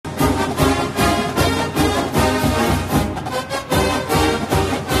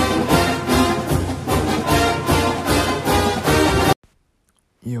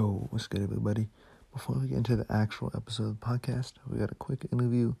What's good, everybody? Before we get into the actual episode of the podcast, we got a quick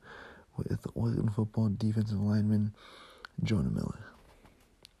interview with the Oregon football defensive lineman, Jonah Miller.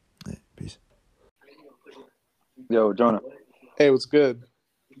 Hey, peace. Yo, Jonah. Hey, what's good?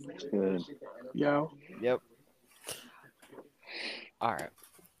 Good. Yo. Yep. All right.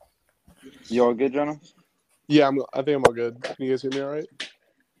 You all good, Jonah? Yeah, I think I'm all good. Can you guys hear me all right?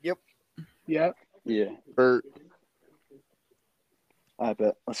 Yep. Yeah. Yeah. Bert. I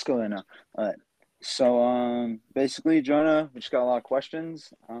bet. Let's go there now. All right. So, basically, Jonah, we just got a lot of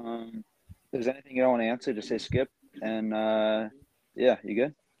questions. If there's anything you don't want to answer, just say skip. And, yeah, you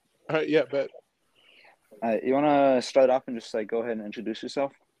good? All right, yeah, bet. All right. You want to start off and just, go ahead and introduce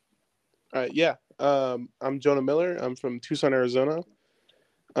yourself? All right, yeah. I'm Jonah Miller. I'm from Tucson, Arizona.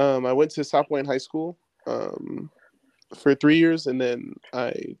 I went to South Point High School for 3 years, and then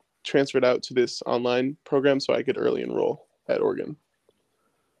I transferred out to this online program so I could early enroll at Oregon.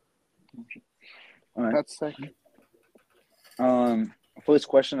 All right. That's sick. First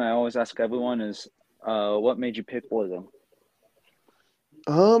question I always ask everyone is, what made you pick Oregon?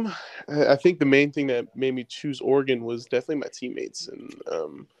 I think the main thing that made me choose Oregon was definitely my teammates, and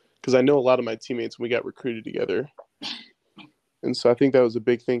because I know a lot of my teammates when we got recruited together, and so I think that was a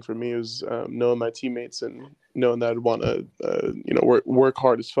big thing for me was knowing my teammates and knowing that I'd want to work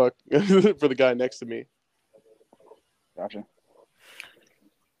hard as fuck for the guy next to me. Gotcha.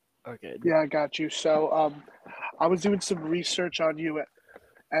 Okay. Yeah, I got you. So, I was doing some research on you,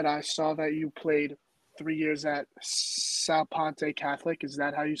 and I saw that you played 3 years at Sal Ponte Catholic. Is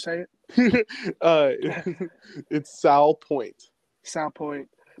that how you say it? It's Sal Point. Sal Point.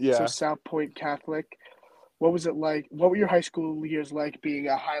 Yeah. So Sal Point Catholic. What was it like? What were your high school years like being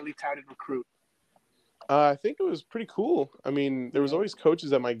a highly touted recruit? I think it was pretty cool. I mean, there was always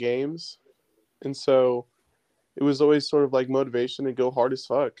coaches at my games, and so it was always sort of like motivation to go hard as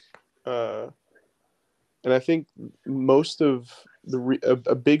fuck. And I think most of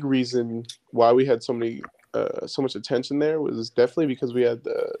a big reason why we had so much attention there was definitely because we had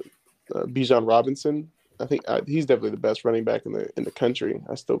Bijan Robinson. I think he's definitely the best running back in the country.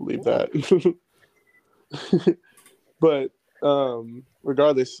 I still believe that. But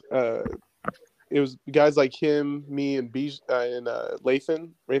regardless, it was guys like him, me, and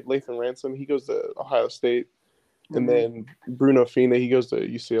Lathan Ransom. He goes to Ohio State, and then Bruno Fina. He goes to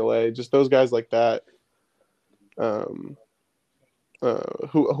UCLA. Just those guys like that.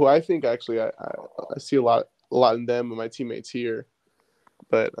 Who I think actually I see a lot in them and my teammates here,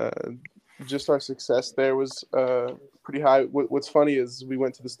 but just our success there was pretty high. What's funny is we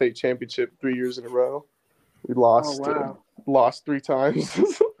went to the state championship 3 years in a row. We lost. Oh, wow. Lost 3 times.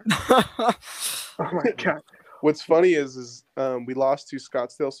 Oh my God. What's funny is we lost to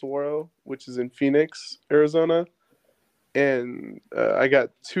Scottsdale Saguaro, which is in Phoenix, Arizona, and I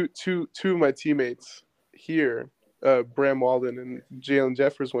got two of my teammates here. Bram Walden and Jalen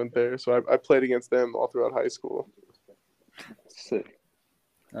Jeffers went there, so I played against them all throughout high school. Sick.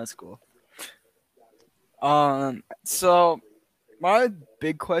 That's cool. So my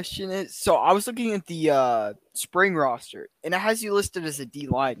big question is, so I was looking at the spring roster, and it has you listed as a D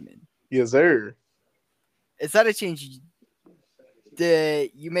lineman. Yes, sir. Is that a change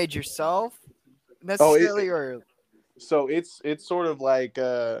that you made yourself necessarily, or? So it's sort of like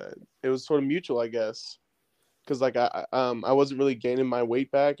it was sort of mutual, I guess, because like I wasn't really gaining my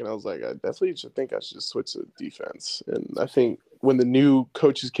weight back, and I was like, I definitely think I should just switch to defense. And I think when the new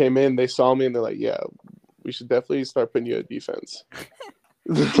coaches came in, they saw me and they're like, yeah, we should definitely start putting you at defense.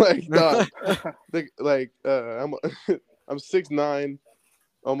 Like, dog, I'm 6'9",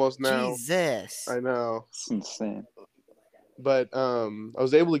 almost now. Jesus. I know. It's insane. But I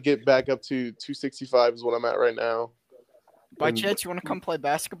was able to get back up to 265 is what I'm at right now. By chance, you want to come play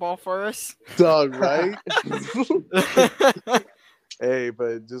basketball for us? Dog, right? Hey,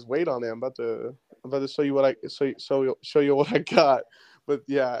 but just wait on it. I'm about to show you what I show you what I got. But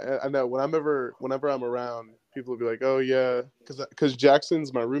yeah, I know whenever I'm around, people will be like, "Oh yeah," because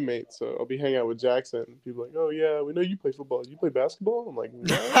Jackson's my roommate, so I'll be hanging out with Jackson. People are like, "Oh yeah, we know you play football. You play basketball?" I'm like,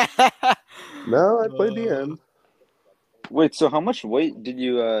 no, I play DN. Wait, so how much weight did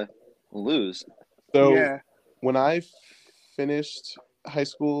you lose? So Yeah. when I finished high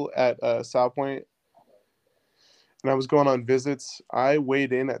school at South Point, and I was going on visits, I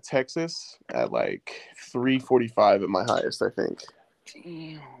weighed in at Texas at like 345 at my highest, I think.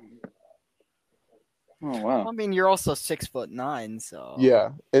 Damn. Oh wow. I mean, you're also 6'9", so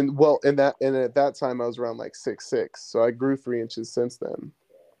Yeah, and at that time I was around like 6'6", so I grew 3 inches since then.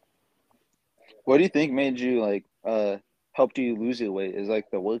 What do you think made you helped you lose your weight? Is like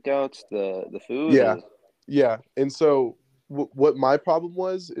the workouts, the food? Yeah, and so what my problem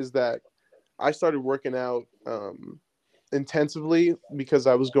was is that I started working out intensively because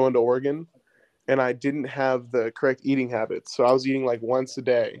I was going to Oregon, and I didn't have the correct eating habits. So I was eating like once a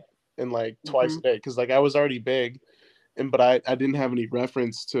day and like twice a day because like I was already big, but I didn't have any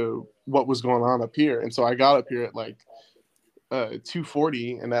reference to what was going on up here, and so I got up here at like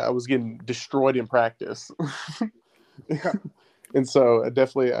 240, and I was getting destroyed in practice. And so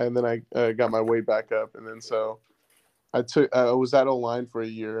and then I got my weight back up, and then so I was at O-line for a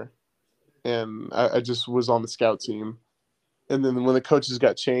year, and I just was on the scout team. And then when the coaches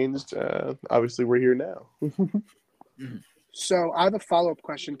got changed, obviously we're here now. So I have a follow-up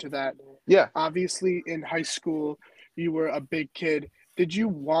question to that. Yeah. Obviously, in high school, you were a big kid. Did you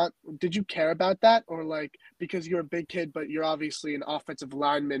care about that? Or like, because you're a big kid, but you're obviously an offensive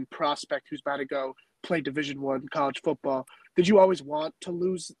lineman prospect who's about to go play Division I college football. Did you always want to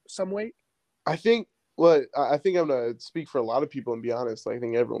lose some weight? I think I'm going to speak for a lot of people and be honest. I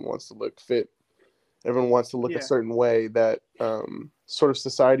think everyone wants to look fit. Everyone wants to look a certain way that sort of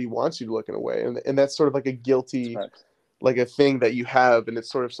society wants you to look in a way. And that's sort of like a guilty, like a thing that you have, and it's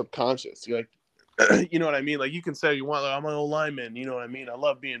sort of subconscious. You're like, you know what I mean? Like you can say you want, like, I'm an old lineman, you know what I mean? I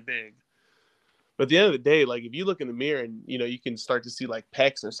love being big. But at the end of the day, like if you look in the mirror and, you know, you can start to see like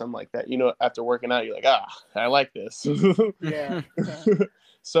pecs or something like that, you know, after working out, you're like, I like this. Yeah.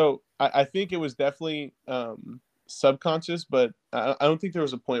 So I think it was definitely subconscious, but I don't think there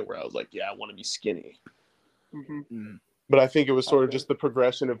was a point where I was like, yeah, I want to be skinny. Mm-hmm. But I think it was sort of just the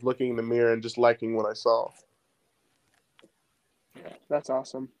progression of looking in the mirror and just liking what I saw. That's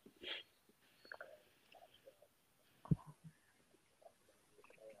awesome.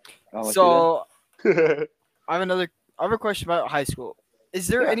 So I have a question about high school. Is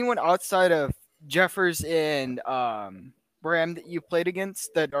there anyone outside of Jeffers and Bram that you played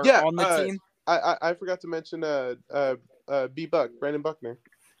against that are on the team? I forgot to mention B Buck, Brandon Buckner.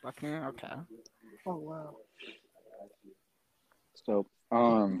 Buckner, okay. Oh wow. So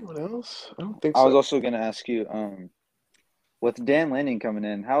anyone else? I don't think I so. was also gonna ask you, with Dan Lanning coming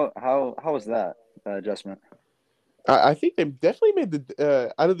in, how was that adjustment? I think they definitely made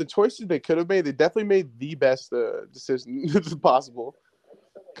the out of the choices they could have made, they definitely made the best decision possible.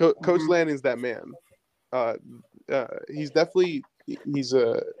 Coach Lanning's that man. He's definitely he's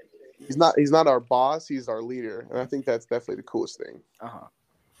not our boss. He's our leader, and I think that's definitely the coolest thing.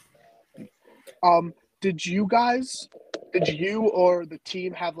 Did you or the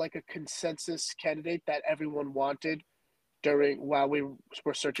team have like a consensus candidate that everyone wanted while we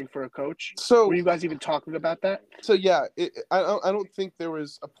were searching for a coach? So were you guys even talking about that? So yeah, I don't think there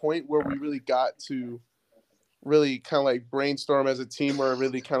was a point where we really got to really kind of like brainstorm as a team or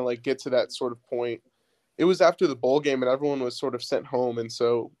really kind of like get to that sort of point. It was after the bowl game and everyone was sort of sent home, and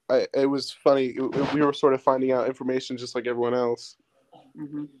so it was funny. We were sort of finding out information just like everyone else.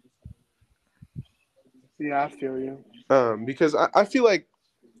 Mm-hmm. Yeah, I feel you. Because I feel like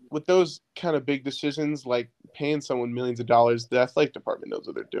with those kind of big decisions, like paying someone millions of dollars, the athletic department knows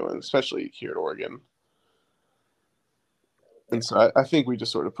what they're doing, especially here at Oregon. And so I think we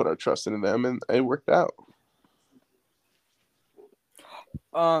just sort of put our trust into them, and it worked out.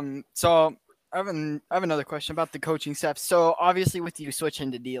 So I have another question about the coaching staff. So obviously, with you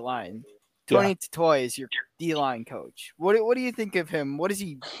switching to D-line, Tony Toy is your D-line coach. What do you think of him? What is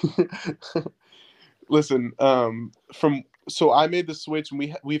he? Listen, so I made the switch,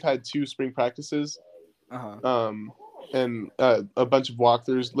 and we've had 2 spring practices, and a bunch of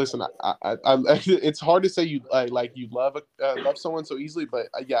walkthroughs. Listen, I it's hard to say you love someone so easily, but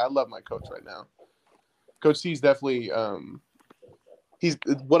yeah, I love my coach right now. Coach C's definitely he's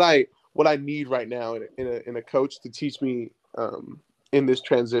what I need right now in a coach to teach me in this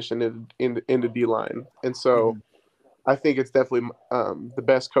transition into D-line, and so. I think it's definitely the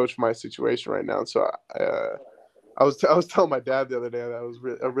best coach for my situation right now. So I was telling my dad the other day that I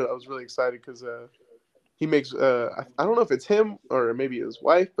was really excited because he makes I don't know if it's him or maybe his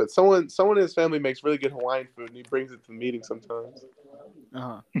wife, but someone in his family makes really good Hawaiian food, and he brings it to the meeting sometimes.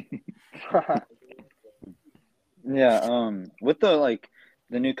 Yeah. With the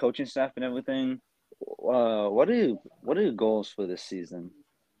new coaching staff and everything, what are your goals for this season?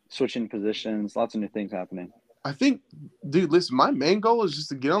 Switching positions, lots of new things happening. I think, dude, listen, my main goal is just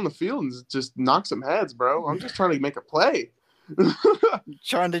to get on the field and just knock some heads, bro. I'm just trying to make a play.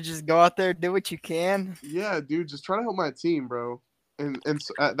 Trying to just go out there, do what you can. Yeah, dude, just try to help my team, bro. And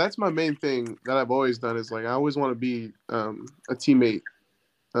so, that's my main thing that I've always done is I always want to be a teammate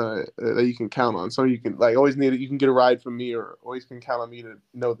that you can count on. So you can you can get a ride from me, or always can count on me to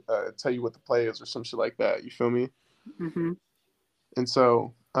tell you what the play is or some shit like that. You feel me? Mm-hmm. And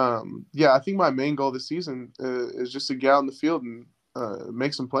so Yeah, I think my main goal this season is just to get out in the field and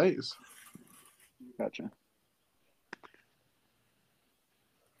make some plays. Gotcha.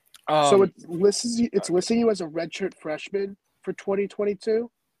 So it's listing you as a redshirt freshman for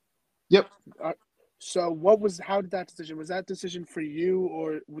 2022. Yep. So how did that decision? Was that decision for you,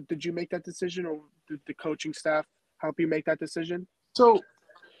 or did you make that decision, or did the coaching staff help you make that decision? So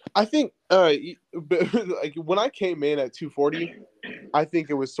I think like when I came in at 240, I think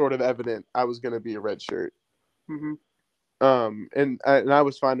it was sort of evident I was going to be a redshirt. Mm-hmm. And I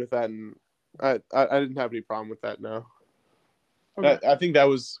was fine with that, and I didn't have any problem with that. No. Okay. I think that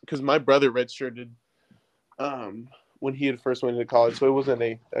was because my brother redshirted when he had first went into college, so it wasn't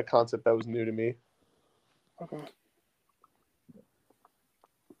a concept that was new to me. Okay.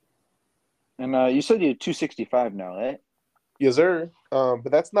 And you said you're 265 now, right? Yes, sir.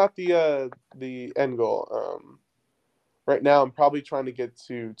 But that's not the end goal. Right now, I'm probably trying to get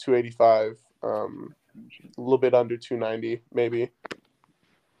to 285, a little bit under 290, maybe.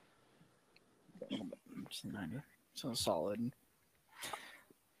 290. So solid.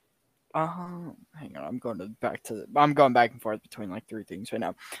 Hang on. I'm going back and forth between like three things right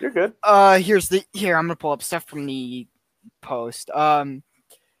now. You're good. Here I'm gonna pull up stuff from the post. Let's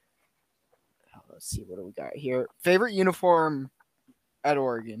see what do we got here. Favorite uniform at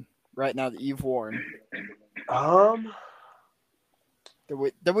Oregon right now that you've worn. That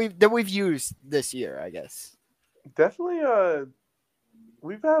we've used this year, I guess. Definitely.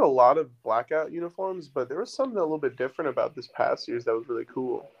 We've had a lot of blackout uniforms, but there was something a little bit different about this past year's that was really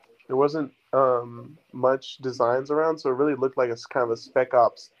cool. There wasn't much designs around, so it really looked like a kind of a spec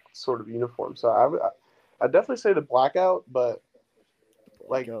ops sort of uniform. So I definitely say the blackout, but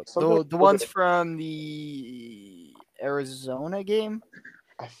like the ones from the Arizona game.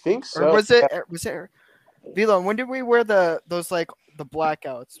 I think so. Or was it Vlone? When did we wear those like the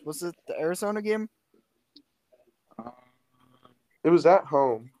blackouts? Was it the Arizona game? It was at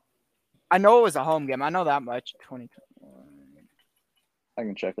home. I know it was a home game. I know that much. 2021. I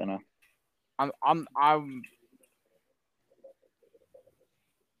can check that now. I'm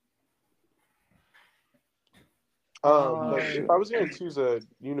But if I was gonna choose a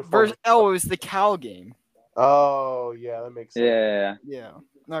uniform, it was the Cal game. Oh yeah, that makes sense. Yeah.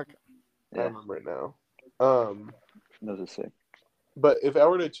 Okay. I remember it now. Those are sick. But if I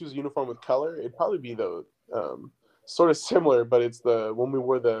were to choose a uniform with color, it'd probably be the sort of similar, but it's when we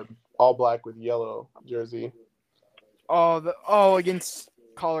wore the all black with yellow jersey. Against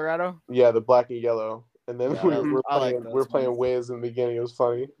Colorado. Yeah, the black and yellow, and then we're playing Wiz in the beginning. It was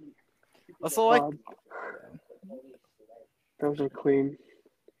funny. Also, like those are clean.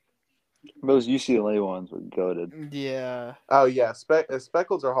 Those UCLA ones were goated. Yeah. Oh yeah,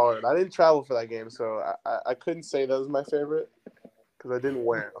 speckles are hard. I didn't travel for that game, so I couldn't say that was my favorite because I didn't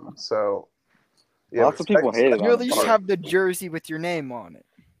wear them. So yeah, lots of people hated it. You at least have the jersey with your name on it.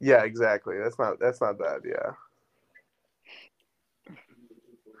 Yeah, exactly. That's not bad. Yeah.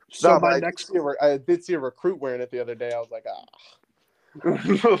 So no, I did see a recruit wearing it the other day. I was like,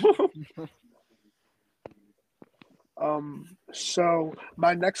 So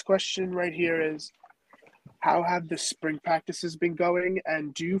my next question right here is, how have the spring practices been going,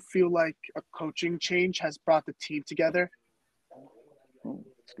 and do you feel like a coaching change has brought the team together?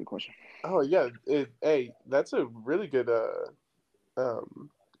 That's a good question. Oh yeah, hey, that's a really good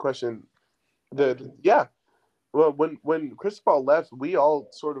question. Well, when Cristobal left, we all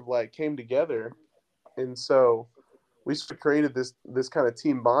sort of like came together, and so we sort of created this kind of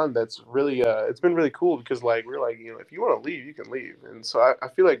team bond that's really it's been really cool because like we're like, if you want to leave, you can leave, and so I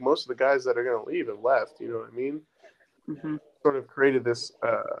feel like most of the guys that are going to leave have left. You know what I mean? Mm-hmm. Sort of created this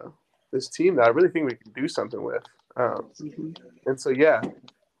team that I really think we can do something with, and so yeah,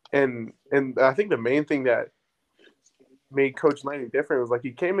 and I think the main thing that made Coach Lanning different was like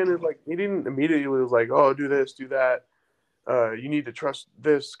he came in and like he didn't immediately was like, oh, do this, do that. You need to trust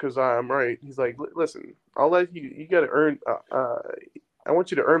this because I'm right. He's like, listen, I'll let you. You got to earn. I want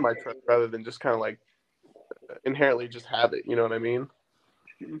you to earn my trust rather than just kind of like inherently just have it. You know what I mean?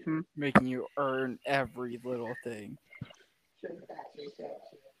 Mm-hmm. Making you earn every little thing.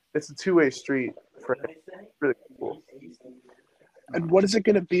 It's a two-way street. Really cool. And what is it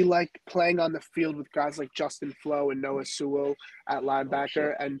going to be like playing on the field with guys like Justin Flo and Noah Sewell at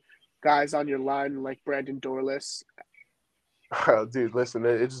linebacker, and guys on your line like Brandon Dorless? Oh, dude, listen,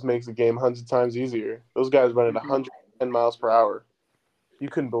 it just makes the game 100 times easier. Those guys run at 110 miles per hour. You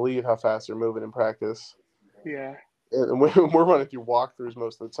couldn't believe how fast they're moving in practice. Yeah. And we're running through walkthroughs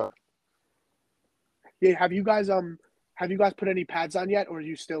most of the time. Yeah, have you guys put any pads on yet, or are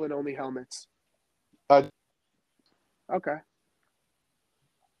you still in only helmets? Okay.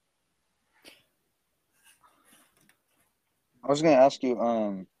 I was gonna ask you,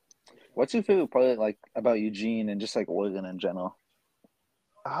 what's your favorite part like about Eugene and just like Oregon in general?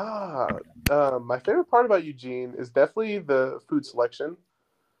 My favorite part about Eugene is definitely the food selection.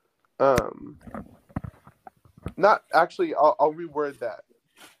 Not actually. I'll reword that.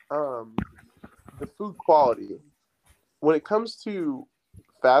 The food quality. When it comes to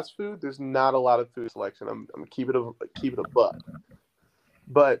fast food, there's not a lot of food selection. I'm keep it a buck.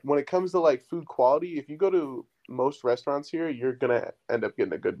 But when it comes to like food quality, if you go to most restaurants here, you're gonna end up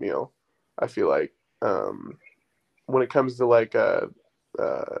getting a good meal. I feel like when it comes to like the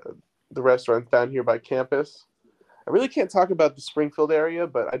restaurants down here by campus, I really can't talk about the Springfield area,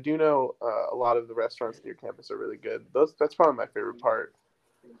 but I do know a lot of the restaurants near campus are really good. That's probably my favorite part.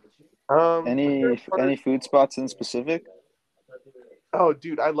 My favorite part. Any food spots in specific? Oh,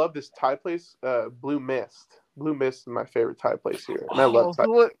 dude, I love this Thai place, Blue Mist. Blue Mist is my favorite Thai place here, and I love Thai.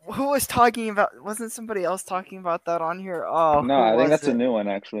 Who was talking about? Wasn't somebody else talking about that on here? Oh, No, who I think was that's it? a new one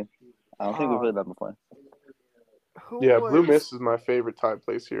actually. I don't think we've heard that before. Yeah, Blue Mist is my favorite Thai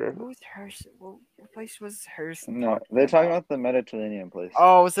place here. Who was hers? What place was hers? No, they're talking about the Mediterranean place.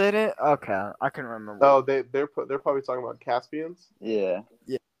 Oh, was it? Okay, I can remember. Oh, they're probably talking about Caspians. Yeah.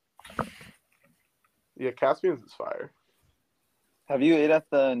 Yeah, Caspians is fire. Have you ate at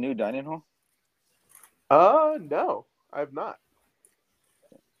the new dining hall? No, I have not.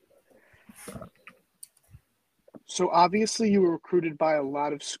 So obviously you were recruited by a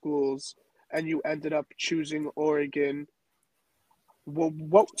lot of schools and you ended up choosing Oregon. Well,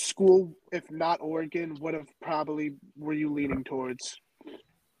 what school, if not Oregon, were you leaning towards?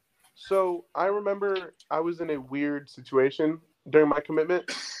 So I remember I was in a weird situation during my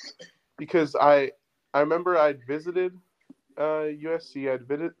commitment because I remember I'd visited USC, I'd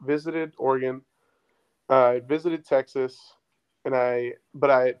visited Oregon, I visited Texas, and I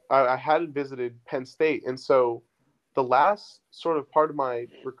hadn't visited Penn State, and so the last sort of part of my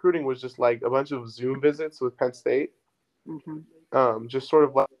recruiting was just like a bunch of Zoom visits with Penn State, just sort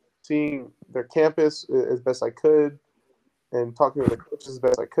of like seeing their campus as best I could, and talking to the coaches as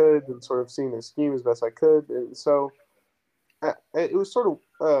best I could, and sort of seeing their scheme as best I could, and so it was sort of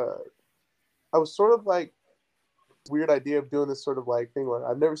I was sort of like weird idea of doing this sort of like thing where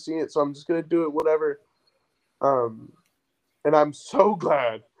I've never seen it, so I'm just gonna do it, whatever. And I'm so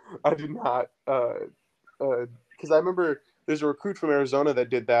glad I did not, because I remember there's a recruit from Arizona that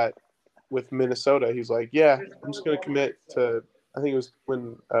did that with Minnesota. He's like, "Yeah, I'm just gonna commit to." I think it was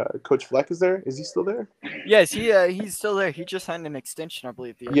when Coach Fleck is there. Is he still there? Yes, he's still there. He just signed an extension, I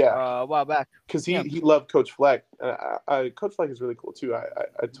believe. A while back. Because he loved Coach Fleck. Coach Fleck is really cool too. I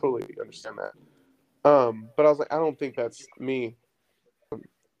totally understand that. But I was like, I don't think that's me.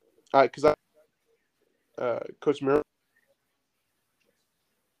 Because Coach Miller.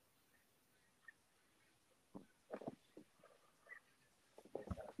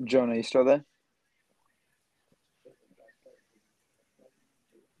 Jonah, you still there?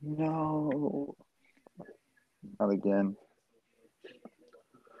 No. Not again.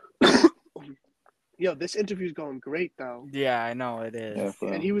 Yo, this interview's going great though. Yeah, I know it is. Yeah,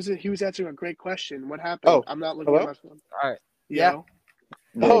 and he was answering a great question. What happened? Oh, I'm not looking at my phone. All right. Yeah.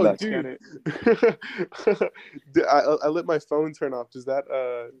 Oh, dude. I let my phone turn off. Does that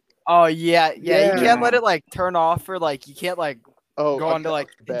Oh yeah. You can't let it like turn off, or like you can't like go onto like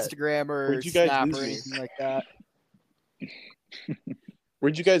Instagram or Snap or anything like that.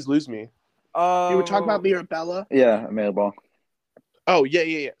 Where'd you guys lose me? You were talking about Mirabella? Yeah, Mirabal. Oh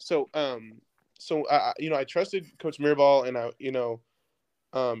yeah. So I trusted Coach Mirabal, and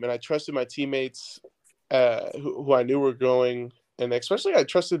I trusted my teammates, who I knew were going, and especially I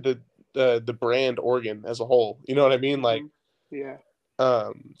trusted the brand Oregon as a whole. You know what I mean? Like, yeah.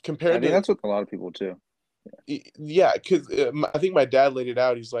 Compared I think that's with a lot of people too. Yeah, because I think my dad laid it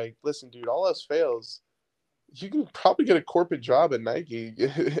out. He's like, "Listen, dude, all else fails, you can probably get a corporate job at Nike,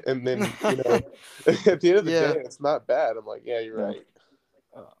 and then at the end of the day, it's not bad." I'm like, "Yeah, you're right."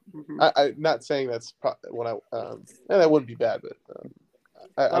 I'm not saying that's what and that wouldn't be bad, but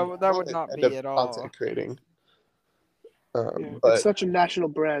that would not be at all content creating. But it's such a national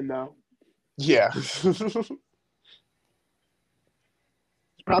brand, though. Yeah. It's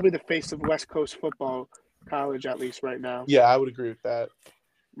probably the face of West Coast football college, at least right now. Yeah, I would agree with that.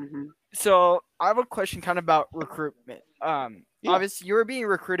 So I have a question kind of about recruitment. Obviously you were being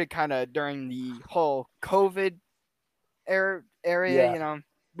recruited kind of during the whole COVID area,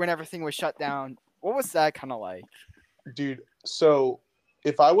 when everything was shut down. What was that kind of like? Dude, so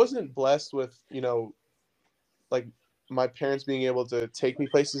if I wasn't blessed with, like my parents being able to take me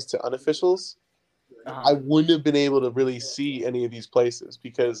places to unofficials, I wouldn't have been able to really see any of these places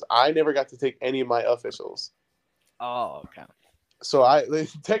because I never got to take any of my officials. Oh, okay. so I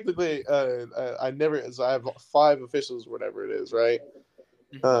technically I never. So I have 5 officials, whatever it is, right?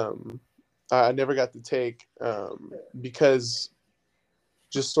 I never got to take because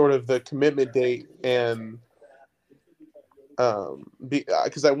just sort of the commitment date and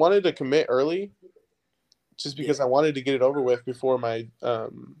because I wanted to commit early, just because I wanted to get it over with before my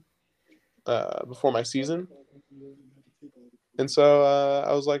season. And so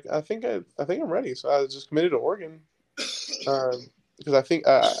I was like, I think I'm ready. So I just committed to Oregon because I think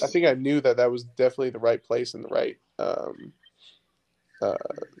I knew that was definitely the right place and the right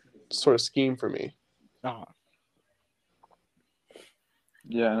sort of scheme for me. Uh-huh.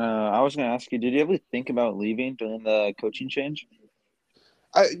 Yeah, and, I was gonna ask you, did you ever think about leaving during the coaching change?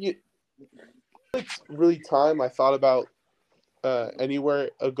 It's really time I thought about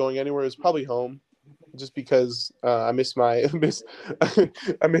going anywhere is probably home, just because I miss my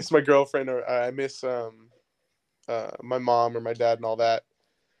I miss my girlfriend, or I miss my mom or my dad and all that.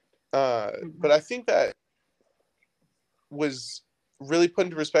 But I think that was really put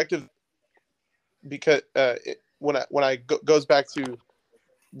into perspective because when I goes back to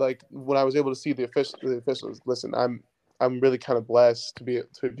like when I was able to see the officials. Listen, I'm really kind of blessed to be.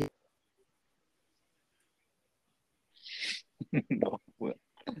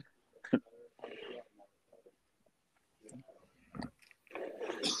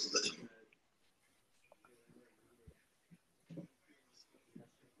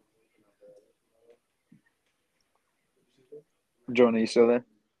 Jonah, you still there?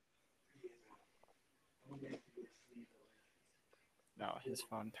 No, his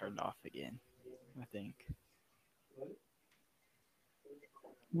phone turned off again, I think.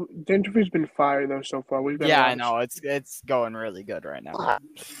 The interview's been fire though so far. We've got Yeah, I know. It's going really good right now. I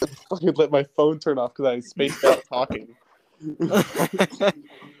let my phone turn off because I spaced out talking.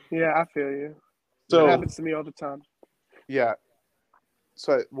 Yeah, I feel you. So It happens to me all the time. Yeah.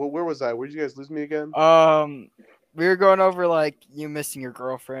 So where was I? Where did you guys lose me again? We were going over like you missing your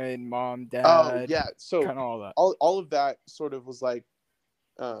girlfriend, mom, dad. Oh yeah. So kind of all that. All of that sort of was like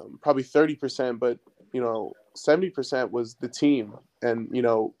probably 30%, but 70% was the team, and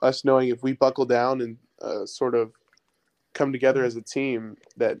us knowing if we buckle down and sort of come together as a team,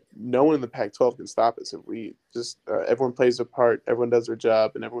 that no one in the Pac-12 can stop us if we just everyone plays their part, everyone does their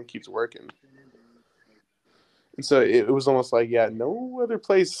job, and everyone keeps working. And so it was almost like, yeah, no other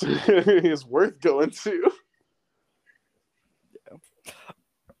place is worth going to.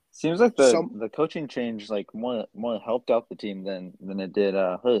 Seems like the coaching change like more helped out the team than it did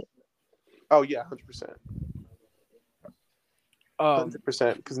hurt. Oh yeah, 100%.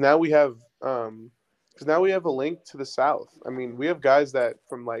 100%. Because now we have a link to the South. I mean, we have guys that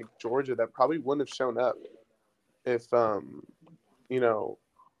from like Georgia that probably wouldn't have shown up if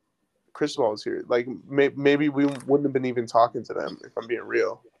Cristobal was here. Like maybe we wouldn't have been even talking to them, if I'm being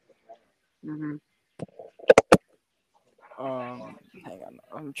real. Mm-hmm. Hang on,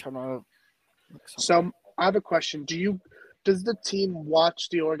 I'm trying to. So I have a question. Does the team watch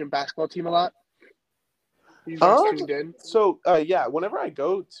the Oregon basketball team a lot? You guys tuned in? So yeah, whenever I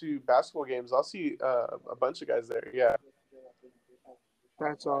go to basketball games, I'll see a bunch of guys there. Yeah.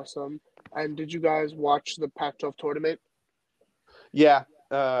 That's awesome. And did you guys watch the Pac-12 tournament? Yeah.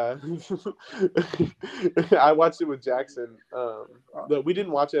 I watched it with Jackson. We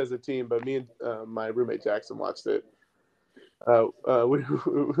didn't watch it as a team, but me and my roommate Jackson watched it. It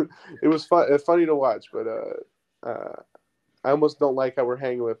was funny to watch, but I almost don't like how we're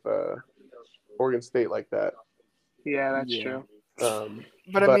hanging with Oregon State like that. Yeah, that's true.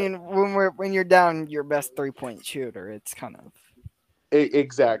 But I mean, when you're down your best 3-point shooter, it's kind of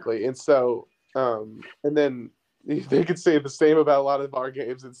exactly. And so and then they could say the same about a lot of our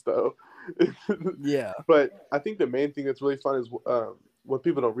games and stuff. Yeah. But I think the main thing that's really fun is what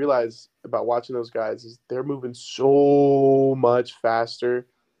people don't realize about watching those guys is they're moving so much faster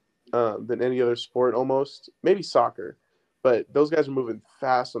than any other sport almost. Maybe soccer, but those guys are moving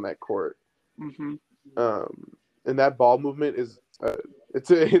fast on that court. Mm-hmm. And that ball movement is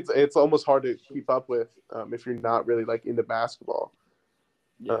it's almost hard to keep up with if you're not really like into basketball.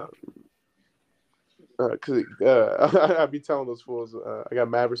 Yeah. Because I'd be telling those fools I got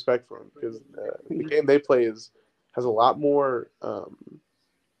mad respect for them because the game they play has a lot more.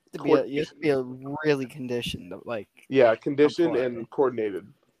 You have to be really conditioned, like conditioned and coordinated.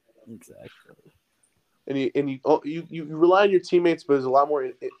 Exactly. And you rely on your teammates, but there's a lot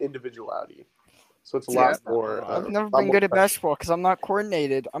more individuality. So it's a lot more. I've never been good at basketball because I'm not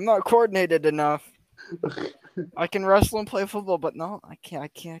coordinated. I'm not coordinated enough. I can wrestle and play football, but no, I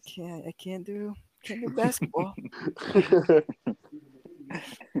can't do basketball.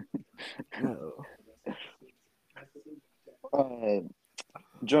 No.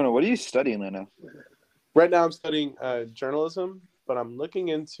 Jonah, what are you studying right now? Right now, I'm studying journalism, but I'm looking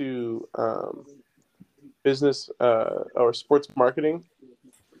into business or sports marketing.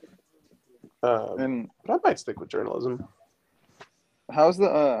 And But I might stick with journalism. how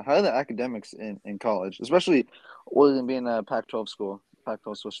are the academics in college, especially Oregon being a Pac-12 school?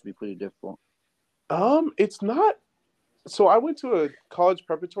 Pac-12 is supposed to be pretty difficult. It's not. So I went to a college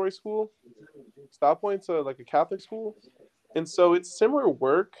preparatory school. Stop Point's like a Catholic school, and so it's similar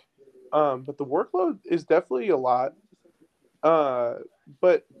work, but the workload is definitely a lot.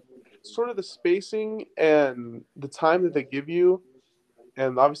 But sort of the spacing and the time that they give you,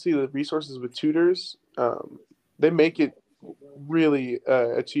 and obviously the resources with tutors, they make it really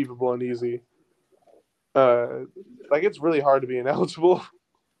achievable and easy. Like it's really hard to be ineligible.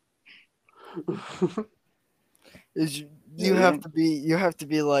 You have to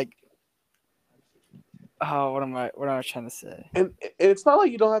be like, oh, what am I trying to say? And it's not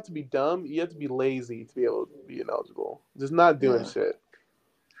like you don't have to be dumb. You have to be lazy to be able to be ineligible. Just not doing shit.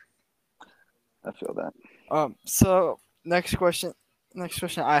 I feel that. So next question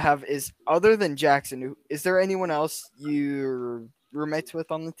I have is, other than Jackson, is there anyone else you're roommates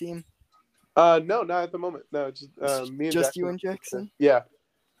with on the team? No, not at the moment. No, just me and just Jackson. you and Jackson. Yeah.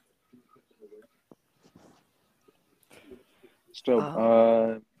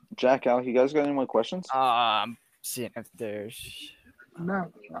 So, Jack, Alec, you guys got any more questions? I'm seeing if there's.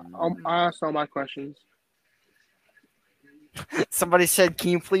 No, I asked all my questions. Somebody said, "Can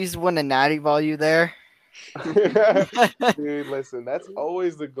you please win a natty while you there?" Dude, listen, that's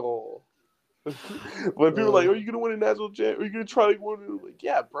always the goal. When people are like, "Are you gonna win a national champ? Are you gonna try to win?" I'm like,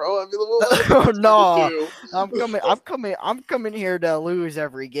 "Yeah, bro. I mean, what no, I'm coming here to lose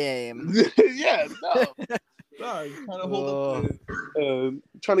every game." Yeah, no. No, you kind of hold up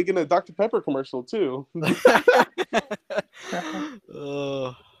trying to get a Dr. Pepper commercial too.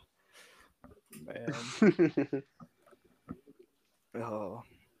 Oh man. Oh.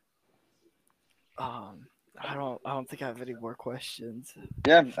 I don't think I have any more questions.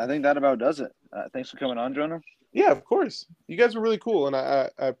 Yeah, I think that about does it. Thanks for coming on, Jonah. Yeah, of course. You guys were really cool, and I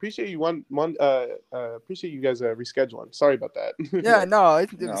appreciate you appreciate you guys rescheduling. Sorry about that. Yeah, no,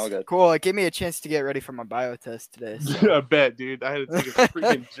 it No, all was good. cool. It gave me a chance to get ready for my bio test today. So. I bet, dude. I had to take a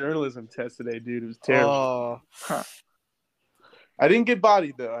freaking journalism test today, dude. It was terrible. Oh. I didn't get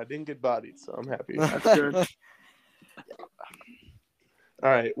bodied though. So I'm happy. That's good. All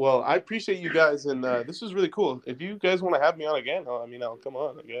right. Well, I appreciate you guys, and this was really cool. If you guys want to have me on again, I'll come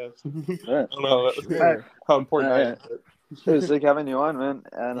on. I guess. Yeah. I don't know Sure. how important I am. It was sick having you on, man.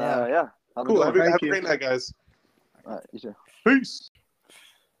 And Yeah. Cool. Have a Thank you. great night, guys. You too. Peace.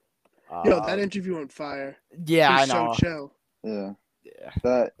 Yo, that interview on fire. Yeah, He's I know. so chill. Yeah. Yeah.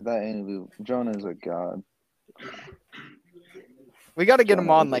 That interview, Jonah's a god. We got to get him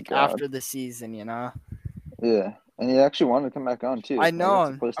Jonah on is a like god. after the season, you know. Yeah, and he actually wanted to come back on too. I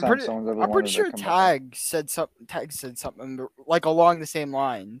know. That's the first time someone's ever I'm wanted pretty to sure come back on. Tag said something like along the same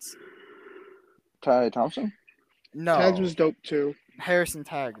lines. Ty Thompson? No, Tags was dope too. Harrison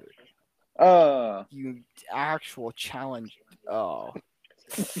Tag. You actual challenge. Oh.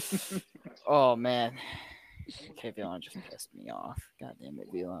 Oh man. Okay, Vlone just pissed me off. God damn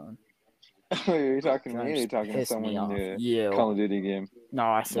it, Vlone. Are you talking to me or are you Just talking to pissed someone me in off. the You. Call of Duty game? No,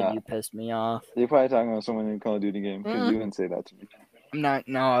 I said Nah. you pissed me off. You're probably talking about someone in the Call of Duty game because you didn't say that to me. I'm not.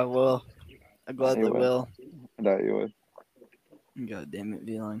 No, I will. I gladly will. will. I thought you would. God damn it,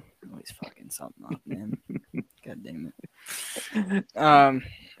 Vlone. Always fucking something up, man. God damn it.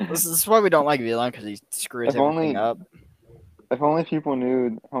 This is why we don't like Vlone, because he screws If everything only- up. If only people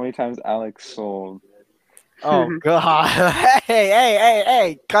knew how many times Alex sold. Oh god!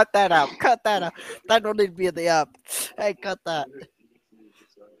 Hey! Cut that out! Cut that out! That don't need to be in the app. Hey, cut that.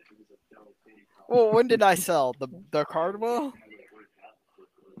 Well, when did I sell the Cardwell?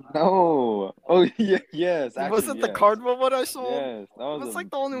 No. Oh yeah, yes. Actually, Was it the yes. Cardwell one I sold? Yes, that It was was a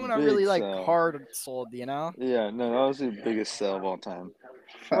like the only one I big really like sell. hard sold. You know. Yeah, no, that was the biggest sell of all time.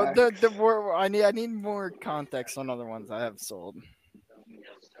 But the more I need more context on other ones I have sold.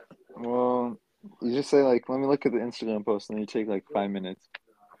 Well, you just say like, let me look at the Instagram post, and then you take like 5 minutes.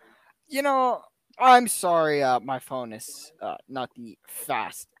 You know, I'm sorry. My phone is not the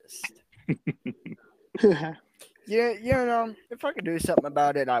fastest. Yeah, you know, if I could do something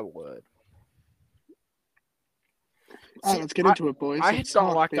about it, I would. All right, let's get into it, boys. I had Let's got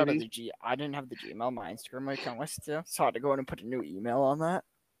talk, locked out of baby. the I didn't have the Gmail. My Instagram account was still, so I had to go in and put a new email on that.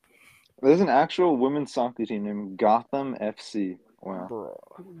 There's an actual women's soccer team named Gotham FC. Wow. Bro,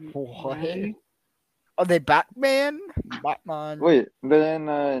 what? Are they Batman? Batman. Wait, but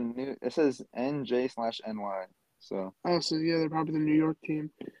then it says NJ/NY. So Oh, so yeah, they're probably the New York team.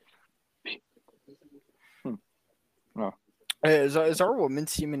 Hey, is our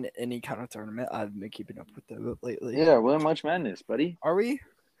women's team in any kind of tournament? I've been keeping up with them lately. yeah, we're in March Madness, buddy. Are we?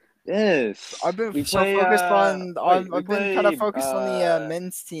 Yes. I've been We so play, focused on. wait, we I've been kind of play, focused on the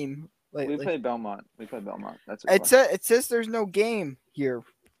men's team lately. We play Belmont. That's it. It says there's no game here.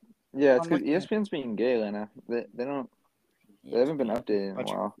 Yeah, it's I'm because looking at- ESPN's being gay, Lena. They haven't been updated in a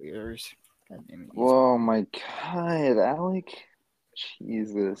Bunch of while. queers. God damn it, Whoa, my God, Alec.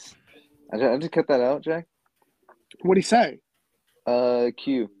 Jesus. I just cut that out, Jack. What'd he say?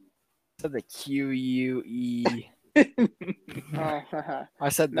 Q. said the QUE. Oh, I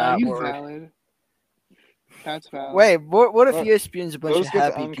said no, that he's word. valid. That's valid. Wait, what if Look, ESPN's a bunch of Those get the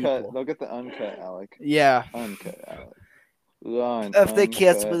happy uncut. people? They'll get the uncut, Alec. Yeah. Uncut, Alec. Line, If they uncut.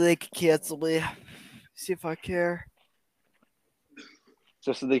 cancel me, they can cancel me. See if I care.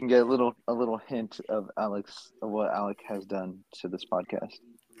 Just so they can get a little hint of what Alec has done to this podcast.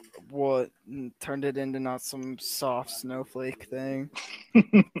 What turned it into not some soft snowflake thing?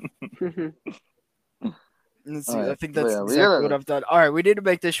 Let's see. All right, I think that's yeah, we exactly gotta- what I've done. All right, we need to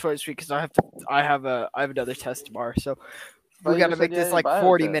make this short and sweet because I have another test tomorrow, so But we you got to just make said you this had a like bio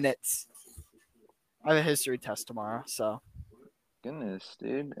 40 test. minutes. I have a history test tomorrow, so Goodness,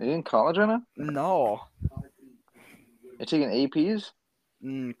 dude. Are you in college right now? no, You're taking APs?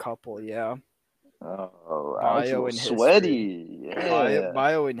 couple, yeah. Oh, Bio Alex a little and history. sweaty. Yeah.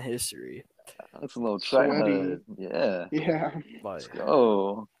 Bio and history. Alex a little Sweaty. tryhard. Yeah. Yeah. Like, Let's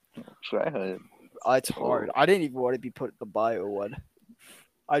go. Tryhard. it's hard. I didn't even want to be put in the bio one.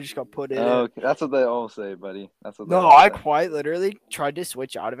 I just got put in it. Okay, that's what they all say, buddy. That's what they No, all I say. quite literally tried to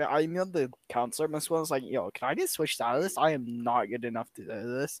switch out of it. I emailed the counselor at my school. I was like, yo, can I get switched out of this? I am not good enough to do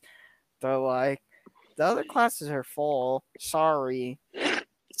this. They're like, the other classes are full. Sorry.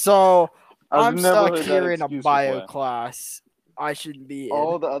 So I've I'm never stuck heard that here in a excuse bio before. class. I shouldn't be in.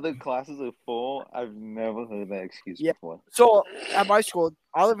 All the other classes are full. I've never heard that excuse Yeah. before. So at my school,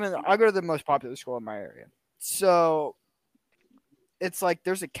 I go to the most popular school in my area. So it's like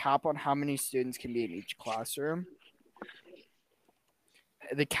there's a cap on how many students can be in each classroom.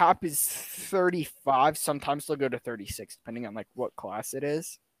 The cap is 35. Sometimes they'll go to 36, depending on like what class it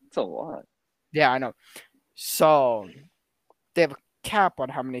is. It's a lot. Yeah, I know. So they have a cap on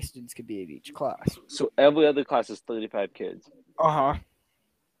how many students can be in each class. So every other class is 35 kids. Uh-huh.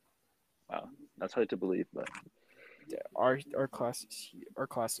 Wow, that's hard to believe, but Yeah, our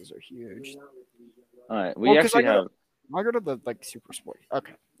classes are huge. all right. We Well, 'cause actually have. I go to the like super sport.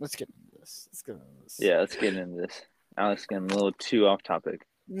 Okay, let's get into this. Yeah, let's get into this. Alex getting a little too off topic.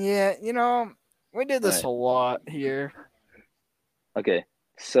 Yeah, we did this a lot here. Okay,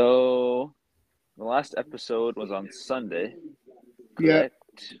 so the last episode was on Sunday, Yeah.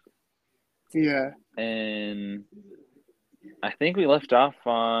 correct? Yeah. And I think we left off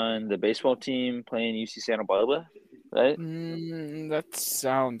on the baseball team playing UC Santa Barbara, right? That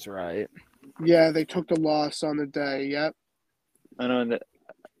sounds right. Yeah, they took the loss on the day. Yep. I know that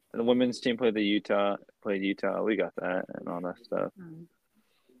the women's team played Utah. We got that and all that stuff.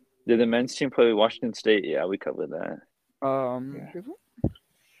 Did the men's team play Washington State? Yeah, we covered that.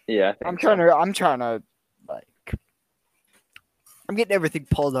 Yeah, I think I'm trying to like. I'm getting everything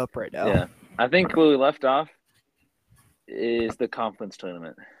pulled up right now. Yeah, I think where we left off is the conference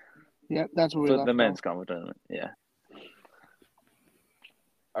tournament. Yep, that's what we For left the men's off. conference tournament. Yeah.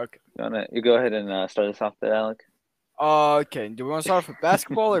 Okay. You go ahead and start us off there, Alec. Okay. Do we want to start off with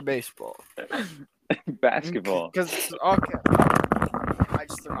basketball or baseball? Basketball. Because okay. I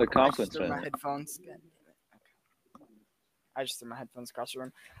just threw The conference my tournament. headphones. God damn it. Okay. I just threw my headphones across the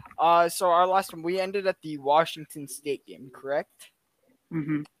room. So our last one, we ended at the Washington State game, correct?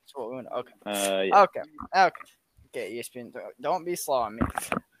 Mm-hmm. That's what we went. Okay. Yeah. Okay, ESPN, don't be slow on me.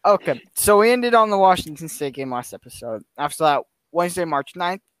 Okay, so we ended on the Washington State game last episode. After that, Wednesday, March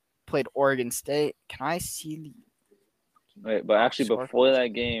 9th, played Oregon State. Can I see the... Wait, but actually, Sure. before that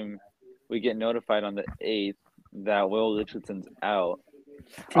game, we get notified on the 8th that Will Richardson's out.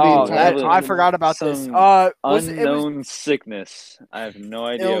 I forgot about this. Some Was unknown sickness. I have no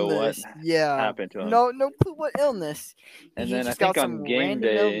idea illness? Yeah. what happened to him. No clue what illness. And He then I just think got on some game random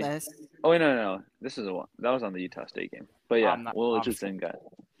day. illness. Oh wait, no. This is that was on the Utah State game. But yeah, Will Richardson got.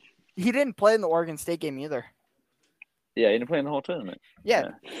 He didn't play in the Oregon State game either. Yeah, he didn't play in the whole tournament. Yeah.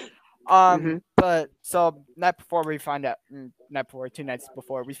 Mhm. But so two nights before, we find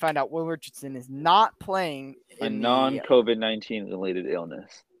out Will Richardson is not playing A in non-COVID-19 related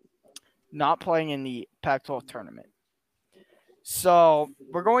illness. not playing in the Pac-12 tournament. So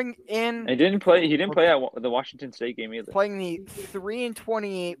we're going in. He didn't play at the Washington State game either. Playing the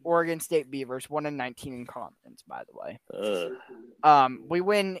 3-28 Oregon State Beavers, 1-19 in conference, by the way. We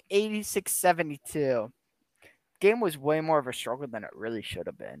win 86-72. Game was way more of a struggle than it really should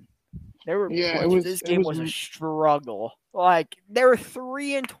have been. This game was a struggle. Like they were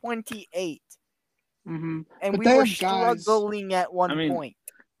 3-28, and we were struggling at one point.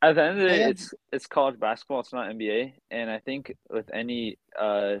 At the end of the day, it's college basketball. It's not NBA, and I think with any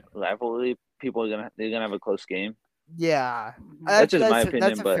rivalry, people are gonna have a close game. Yeah, that's just my opinion.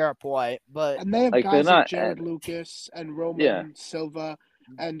 That's a fair point, and they have like, guys like Jared Lucas and Roman Silva,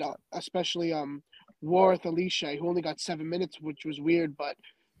 and especially Warith Alicia, who only got 7 minutes, which was weird. But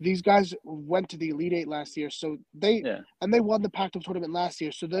these guys went to the Elite Eight last year, so they won the Pac-12 tournament last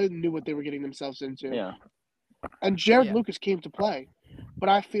year, so they knew what they were getting themselves into. Yeah, and Jared Lucas came to play. But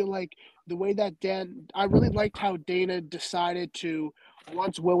I feel like the way that I really liked how Dana decided to,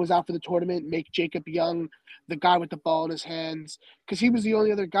 once Will was out for the tournament, make Jacob Young the guy with the ball in his hands, because he was the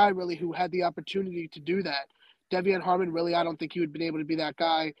only other guy really who had the opportunity to do that. Devion Harmon, really, I don't think he would have been able to be that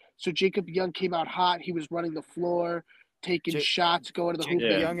guy. So Jacob Young came out hot. He was running the floor, taking shots, going to the hoop.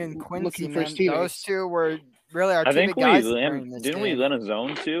 Young and Quincy, looking for his teammates. Those two were really our two guys. Didn't we run a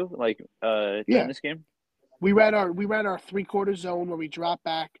zone too, in this game? We ran our 3-quarter zone where we drop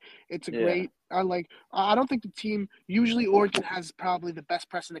back. It's a great. I don't think the team. Usually Oregon has probably the best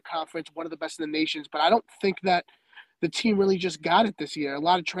press in the conference, one of the best in the nations. But I don't think that the team really just got it this year. A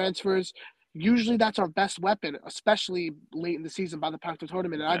lot of transfers. Usually that's our best weapon, especially late in the season by the Pac-12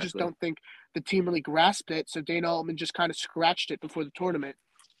 tournament. And I just don't think the team really grasped it. So Dana Altman just kind of scratched it before the tournament.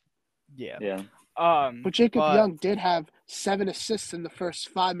 Yeah. But Jacob Young did have 7 assists in the first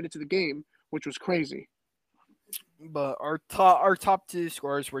 5 minutes of the game, which was crazy. But our top two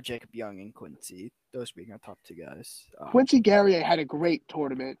scorers were Jacob Young and Quincy. Those being our top two guys. Quincy Guerrier had a great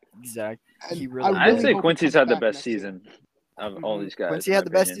tournament. Exactly. I'd say Quincy's had the best season of all these guys. Quincy had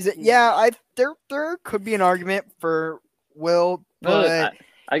the best season. Yeah, there could be an argument for Will, but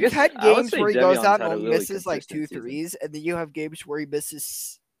I guess you've had games where he goes out and really misses like 2 threes, and then you have games where he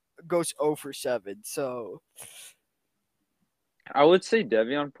goes 0 for 7. So I would say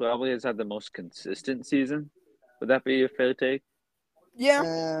Devion probably has had the most consistent season. Would that be a fair take?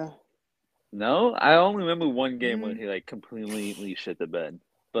 Yeah. No, I only remember one game when he completely shit the bed.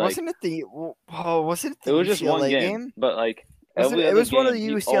 But wasn't it the? Was it the it was UCLA just one game? But it was one of the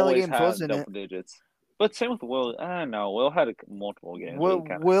UCLA games, wasn't it? Double digits. But same with Will. I don't know. Will had multiple games.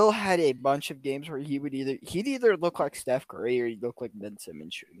 Will had a bunch of games where he'd either look like Steph Curry or he'd look like Ben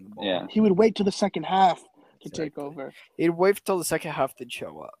Simmons shooting the ball. Yeah. He would wait till the second half to take over. He'd wait till the second half to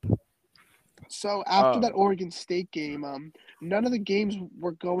show up. So after that Oregon State game, none of the games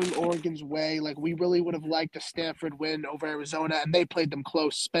were going Oregon's way. Like, we really would have liked a Stanford win over Arizona, and they played them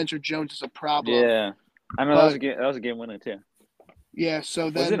close. Spencer Jones is a problem. Yeah, I know that was a game winner too. Yeah, so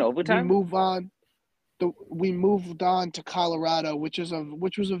then was it overtime? We moved on to Colorado, which was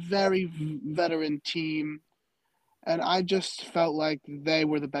a very veteran team, and I just felt like they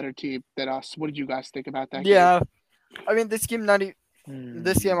were the better team than us. What did you guys think about that? Yeah, I mean, this game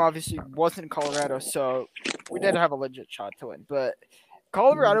obviously wasn't Colorado, so we didn't have a legit shot to win. But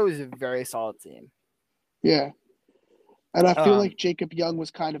Colorado is a very solid team. Yeah. And I feel like Jacob Young was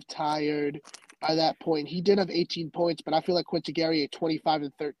kind of tired by that point. He did have 18 points, but I feel like Quincy Guerrier, 25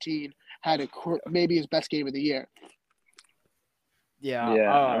 and 13, had maybe his best game of the year. Yeah.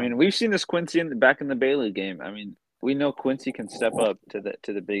 Yeah. I mean, we've seen this Quincy back in the Baylor game. I mean, we know Quincy can step up to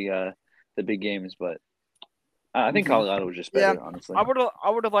the big games, but I think Colorado was just better, honestly. I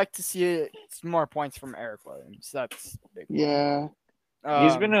would have liked to see some more points from Eric Williams. That's big. Yeah.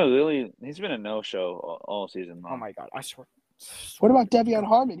 He's been a no-show all season long. Oh my god, I swear. What about Devion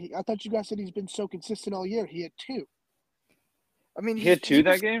Harmon? I thought you guys said he's been so consistent all year. He had 2. I mean, he had 2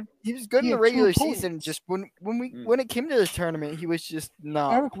 that game. He was good in the regular season. Just when it came to the tournament, he was just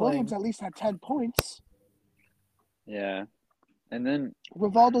not. Eric playing. Williams at least had 10 points. Yeah, and then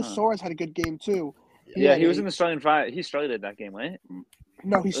Rivaldo Soares had a good game too. He was in the starting 5. He started that game, right?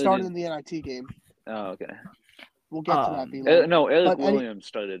 No, he started in the NIT game. Oh, okay. We'll get to that. Eric Williams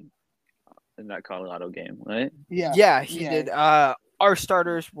started in that Colorado game, right? Yeah, he did. Our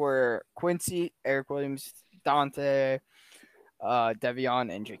starters were Quincy, Eric Williams, Dante,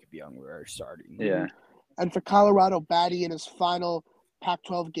 Devion, and Jacob Young were starting. Yeah. And for Colorado, Batty in his final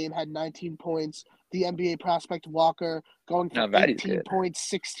Pac-12 game had 19 points. The NBA prospect Walker going for 18 points,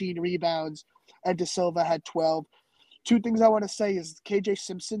 16 rebounds, and De Silva had 12. 2 things I want to say is KJ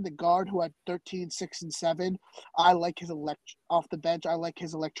Simpson, the guard who had 13, 6, and 7. I like his off the bench. I like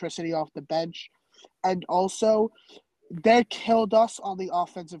his electricity off the bench. And also, They killed us on the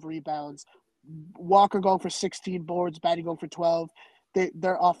offensive rebounds. Walker going for 16 boards, Batty going for 12.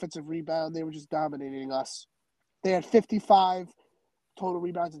 Their offensive rebound, they were just dominating us. They had 55 total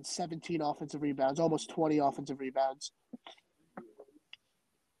rebounds and 17 offensive rebounds, almost 20 offensive rebounds.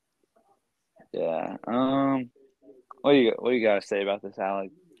 Yeah. What do you got to say about this,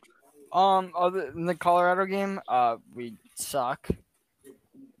 Alec? Other than the Colorado game, we suck.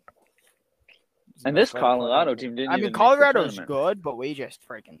 And this Colorado team didn't. I mean, even Colorado's make the good, but we just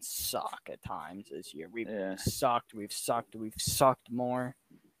freaking suck at times this year. We've sucked. We've sucked more.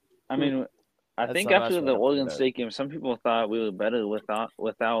 I mean, I think after the Oregon State game, some people thought we were better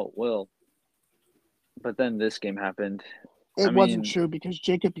without Will. But then this game happened. It wasn't true because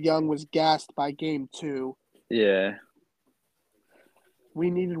Jacob Young was gassed by game 2. Yeah. We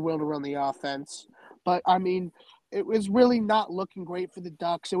needed Will to run the offense. But, I mean, it was really not looking great for the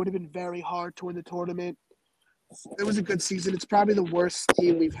Ducks. It would have been very hard to win the tournament. It was a good season. It's probably the worst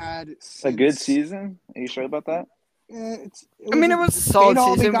team we've had since. A good season? Are you sure about that? Yeah, it was a solid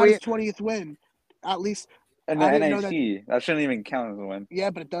season. We got his 20th win, at least. And the NIT, that shouldn't even count as a win. Yeah,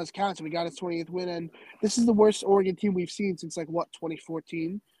 but it does count. So we got his 20th win, and this is the worst Oregon team we've seen since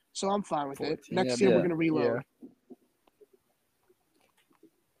 2014. So I'm fine with it. Next year we're gonna reload. Yeah.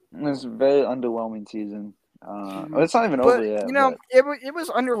 It's a very underwhelming season. It's not even over yet. It was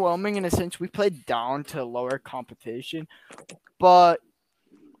underwhelming in a sense. We played down to lower competition, but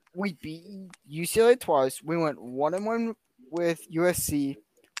we beat UCLA twice. We went 1-1 with USC.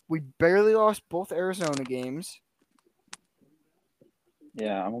 We barely lost both Arizona games.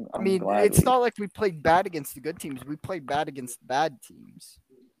 Yeah, I mean, it's not like we played bad against the good teams. We played bad against bad teams.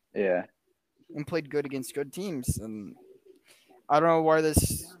 Yeah. And played good against good teams. And I don't know why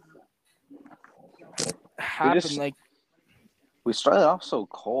this happened. We started off so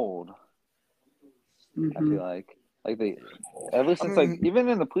cold. Mm-hmm. I feel like ever since even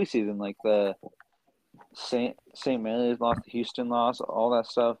in the preseason, the St. Mary's lost, Houston lost, all that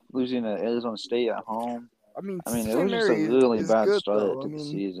stuff, losing to Arizona State at home. I mean, it was just a really bad start to the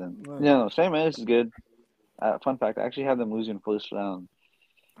season. Yeah, St. Mary's is good. Fun fact, I actually had them losing first round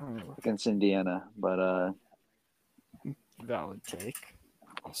against Indiana, but valid take.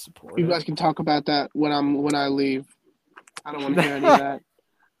 I'll support you guys can talk about that when I leave. I don't want to hear any of that.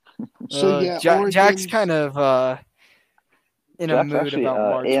 So Jack's kind of in a mood actually, about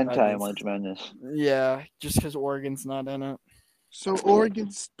March anti-March Madness. Yeah, just because Oregon's not in it. So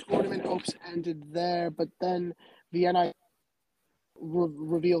Oregon's tournament hopes ended there, but then the NIT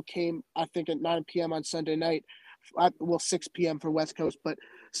reveal came, I think, at 9 p.m. on Sunday night. 6 p.m. for West Coast. But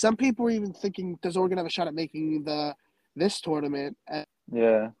some people were even thinking, does Oregon have a shot at making this tournament? And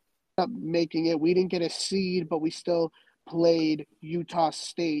up making it. We didn't get a seed, but we still played Utah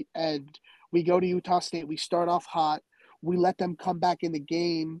State. And we go to Utah State. We start off hot. We let them come back in the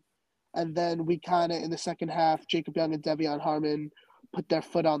game. And then we kind of, in the second half, Jacob Young and Devion Harmon put their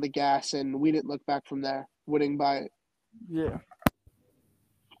foot on the gas, and we didn't look back from there, winning by. Yeah.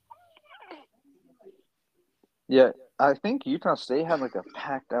 Yeah, I think Utah State had a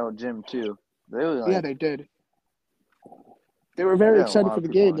packed-out gym, too. They were yeah, they did. They were very excited for the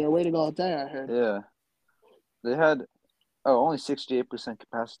game. They were waiting all day, I heard. Yeah. They had, only 68%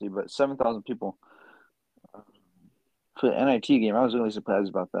 capacity, but 7,000 people. For the NIT game, I was really surprised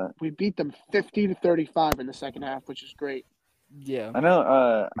about that. We beat them 50-35 in the second half, which is great. Yeah. I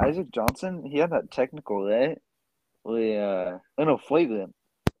know Isaac Johnson, he had that technical, right? Flagrant.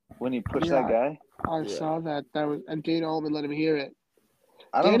 When he pushed that guy. I saw that. And Dana Ullman let him hear it.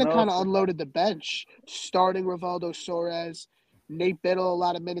 Dana kind of unloaded the bench, starting Rivaldo Soares, Nate Biddle, a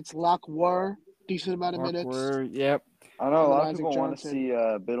lot of minutes, Locke Were, decent amount of minutes. Yep. I know a lot of people want to see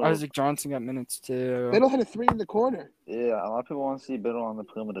Biddle. Isaac Johnson got minutes too. Biddle hit a 3 in the corner. Yeah, a lot of people want to see Biddle on the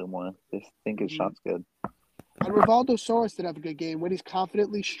perimeter more. They think his shot's good. And Rivaldo Soares did have a good game. When he's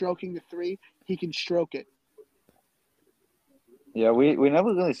confidently stroking the 3, he can stroke it. Yeah, we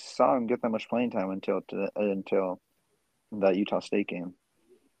never really saw him get that much playing time until that Utah State game.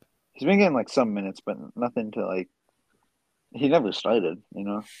 He's been getting some minutes, but nothing to he never started,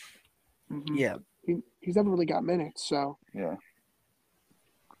 Mm-hmm. Yeah. He's never really got minutes, so. Yeah.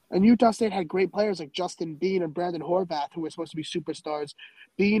 And Utah State had great players like Justin Bean and Brandon Horvath, who were supposed to be superstars.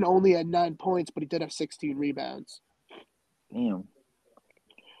 Bean only had 9 points, but he did have 16 rebounds. Damn.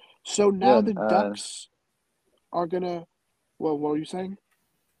 So now the Ducks are going to – well, what were you saying?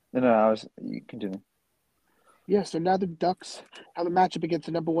 No, you continue. Yeah, so now the Ducks have a matchup against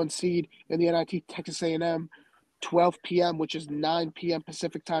the number 1 seed in the NIT, Texas A&M, 12 p.m., which is 9 p.m.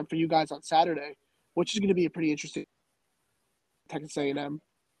 Pacific time for you guys on Saturday, which is going to be a pretty interesting Texas A&M.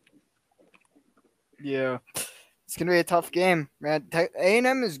 Yeah. It's gonna be a tough game, man.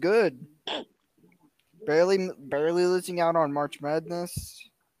 A&M is good. Barely losing out on March Madness.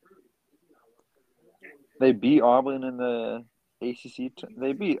 They beat Auburn in the ACC.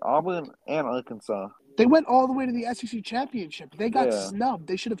 They beat Auburn and Arkansas. They went all the way to the SEC championship. They got Yeah. snubbed.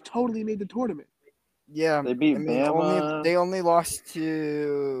 They should have totally made the tournament. Yeah, They beat Bama. They only lost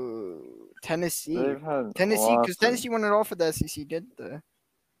to Tennessee. They've had Tennessee, because lots Tennessee won it all for the SEC, did they?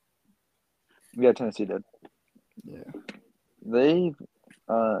 Yeah, Tennessee did. Yeah. They've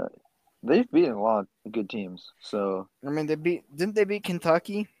beaten a lot of good teams. So I mean, didn't they beat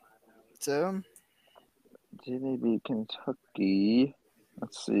Kentucky? So did they beat Kentucky?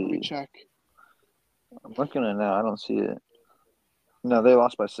 Let's Let me see. check. I'm looking at it now. I don't see it. No, they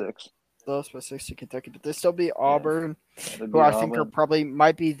lost by 6. they lost by 6 to Kentucky, but they still beat Auburn, They beat who I think are Auburn.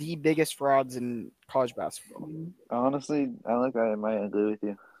 might be the biggest frauds in college basketball. Honestly, I might agree with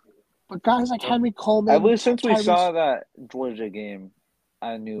you. But guys like Henry Coleman, Ever since we Tyrese- saw that Georgia game,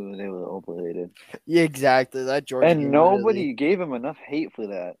 I knew they were overrated. Yeah, exactly. That Georgia And game nobody really- gave him enough hate for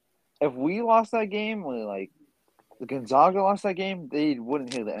that. If we lost that game, or like Gonzaga lost that game, they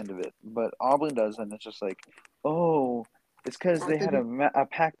wouldn't hear the end of it. But Auburn does, and it's just like, oh, it's because they had a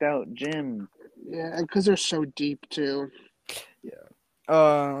packed out gym. Yeah, and because they're so deep too.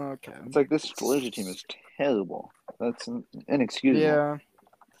 Okay. It's like this Georgia team is terrible. That's inexcusable. Yeah.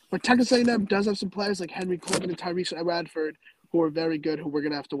 But Texas A&M does have some players like Henry Coleman and Tyrese Radford who are very good, who we're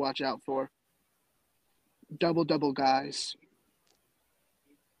gonna have to watch out for. Double guys.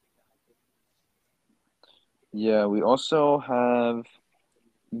 Yeah, we also have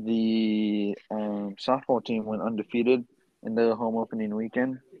the softball team went undefeated in their home opening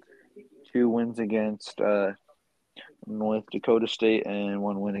weekend. 2 wins against North Dakota State and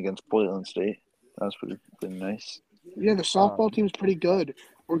 1 win against Portland State. That was pretty nice. Yeah, the softball team's pretty good.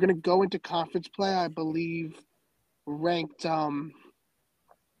 We're gonna go into conference play, I believe, ranked 11.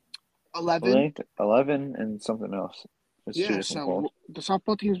 Ranked 11 and something else. It's 2 Yeah, different so polls. the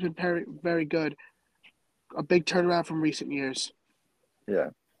softball team's been very, very good. A big turnaround from recent years. Yeah.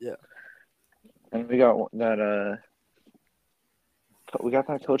 Yeah. And we got that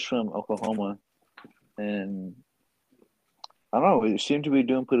coach from Oklahoma, and I don't know, we seem to be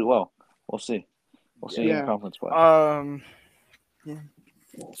doing pretty well. We'll see. We'll see Yeah. in conference play. Yeah.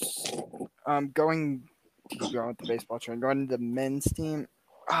 Going to keep going with the baseball train. Going to the men's team.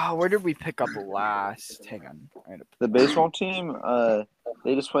 Oh, where did we pick up last? Hang on. The baseball team,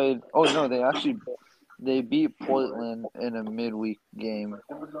 they just played. Oh no, they beat Portland in a midweek game.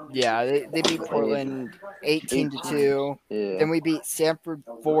 Yeah, they beat Portland 18-2. Yeah. Then we beat Sanford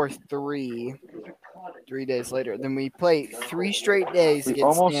 4-3. 3 days later. Then we play 3 straight days We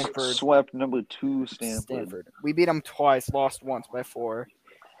against almost Stanford. swept number 2 Stanford. We beat them twice, lost once by 4.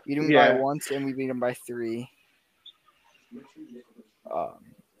 Beat them by once, and we beat them by 3. Our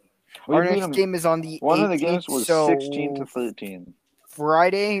next game is on the 18th. One of the games was 16-13. Our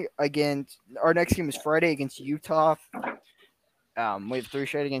next game is Friday against Utah. We have 3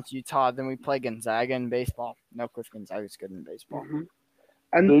 straight against Utah. Then we play Gonzaga in baseball. No, Cliff Gonzaga's good in baseball. Mm-hmm.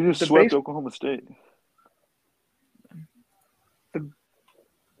 And they just swept Oklahoma State.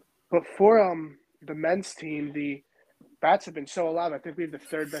 But for the men's team, the bats have been so alive. I think we have the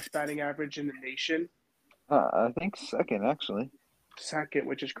 3rd best batting average in the nation. I think 2nd, actually. 2nd,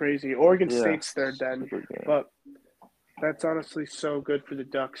 which is crazy. Oregon State's 3rd then. But that's honestly so good for the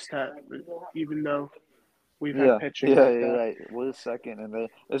Ducks, even though we've had pitching. Yeah, you're right. We're 2nd, and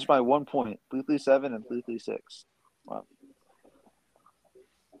it's by 1 point. 3-3-7 and 3-3-6. Wow.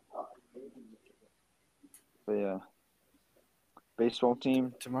 But yeah. Baseball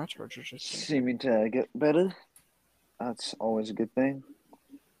team seeming to get better. That's always a good thing.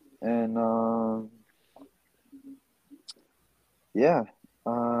 And I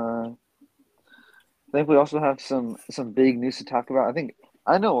think we also have some big news to talk about.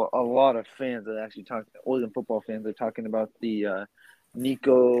 I know a lot of fans that actually Oregon football fans are talking about the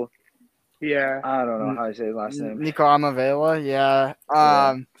Nico. Yeah. I don't know how to say his last name. Nico Amavela, yeah.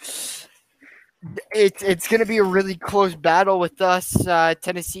 It's going to be a really close battle with us.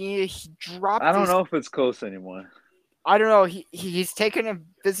 Tennessee, he dropped. I don't know if it's close anymore. I don't know. He's taken a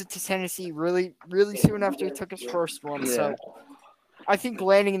visit to Tennessee really, really soon after he took his first one. Yeah. So I think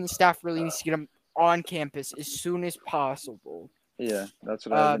Lanning and the staff really needs to get him on campus as soon as possible. Yeah, that's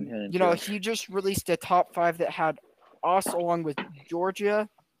what I've been hearing. He just released a top 5 that had us along with Georgia,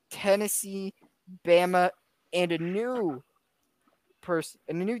 Tennessee, Bama, and a new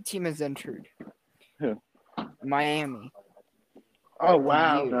team has entered. Who? Miami. Oh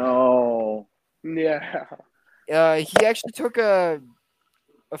wow! No. Yeah. He actually took a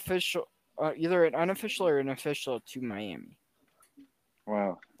either an unofficial or an official to Miami.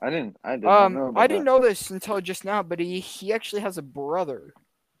 Wow, I did not know about I didn't that. know this until just now, but he actually has a brother.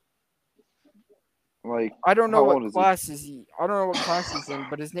 Like, I don't know how what old is he? class is he. I don't know what class he's in,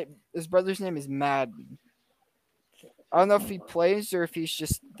 but his brother's name is Madden. I don't know if he plays or if he's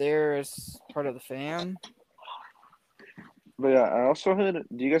just there as part of the fam. But yeah, I also heard.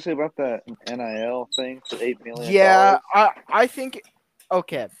 Do you guys say about that NIL thing for $8 million? Yeah, I think.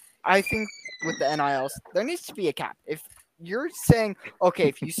 Okay, I think with the NILs, there needs to be a cap. If you're saying, okay,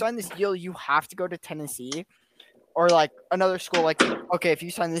 if you sign this deal, you have to go to Tennessee, or like another school, like, okay, if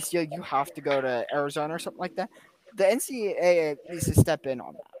you sign this deal, you have to go to Arizona or something like that. The NCAA needs to step in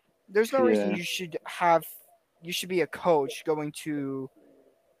on that. There's no reason Yeah. you should be a coach going to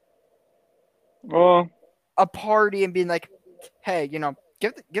Well, a party and being like, hey, give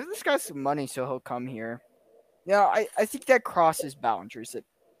this guy some money so he'll come here. I think that crosses boundaries.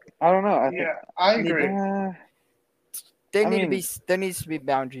 I don't know. I think Yeah, I agree. there needs to be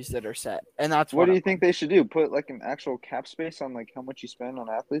boundaries that are set, and that's what do you think they should do? Put like an actual cap space on like how much you spend on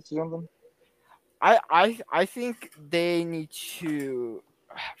athletes or something? I think they need to,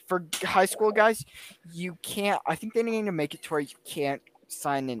 for high school guys, you can't. I think they need to make it to where you can't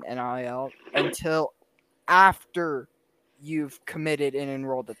sign an NIL until after you've committed and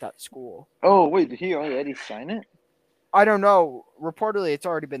enrolled at that school. Oh wait, did he already sign it? I don't know. Reportedly, it's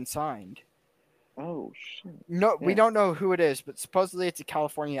already been signed. Oh shit. No, we Yeah. don't know who it is, but supposedly it's a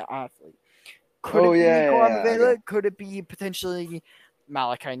California athlete. Could Oh, it be yeah, Nico yeah, yeah, Amavela? okay. Could it be potentially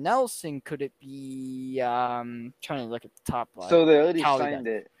Malachi Nelson? Could it be trying to look at the top? So they already Cali signed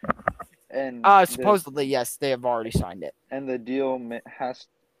guy. it, and Supposedly yes, they have already signed it. and the deal has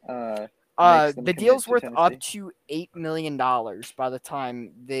makes them The commit deal's to worth Tennessee? up to $8 million by the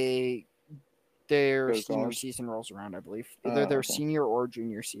time their Goes senior on. season rolls around. I believe either their Okay. senior or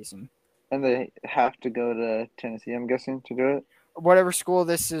junior season. And they have to go to Tennessee, I'm guessing, to do it. Whatever school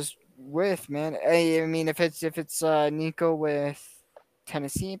this is with, man. I mean, if it's Nico with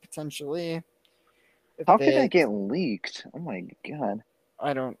Tennessee potentially. How could that get leaked? Oh my god!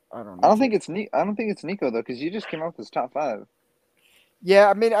 I don't know. I don't think it's Nico though, because you just came up with this top 5. Yeah,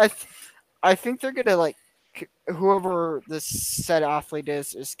 I mean, I think they're gonna like whoever this said athlete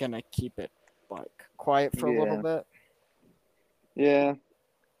is gonna keep it like quiet for a little bit. Yeah.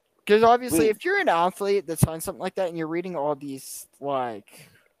 Because obviously, if you're an athlete that signs something like that, and you're reading all these like,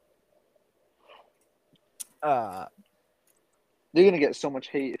 you're gonna get so much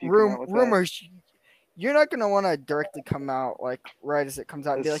hate if you come out with rumors. You're not gonna want to directly come out like right as it comes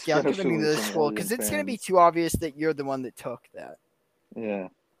out and be like, "Yeah, I'm giving you this school," because it's gonna be too obvious that you're the one that took that. Yeah.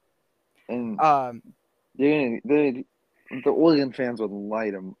 And the Oregon fans would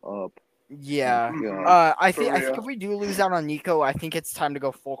light them up. Yeah. Oh, I think if we do lose out on Nico, I think it's time to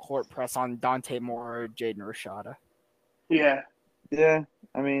go full court press on Dante Moore or Jaden Rashada. Yeah. Yeah.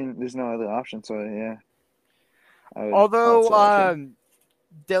 I mean, there's no other option, so yeah. Although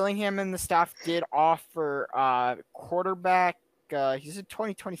Dillingham and the staff did offer quarterback. He's a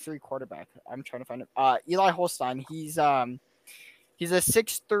 2023 quarterback. I'm trying to find it. Eli Holstein. He's a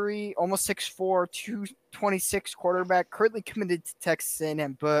 6'3", almost 6'4", 226 quarterback. Currently committed to Texas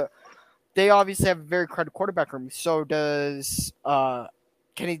A&M, but they obviously have a very crowded quarterback room. So does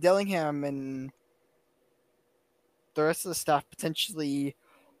Kenny Dillingham and the rest of the staff potentially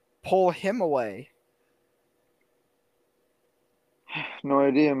pull him away? No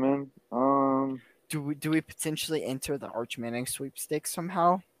idea, man. Do we potentially enter the Arch Manning sweepstakes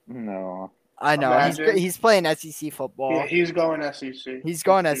somehow? No. I know he's playing SEC football. Yeah, he's going SEC. He's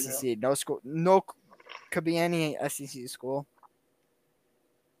going SEC. No school. No, could be any SEC school.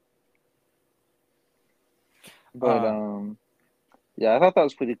 But yeah, I thought that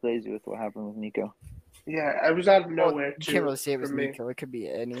was pretty crazy with what happened with Nico. Yeah, I was out of nowhere. You can't really say it was Nico. It could be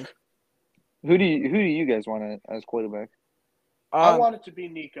any. Who do you guys want as quarterback? I want it to be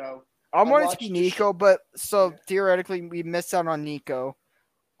Nico. I want it to be Nico, but theoretically we missed out on Nico.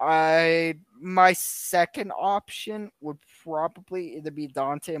 My second option would probably either be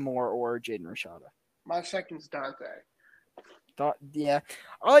Dante Moore or Jaden Rashada. My second's Dante. Yeah,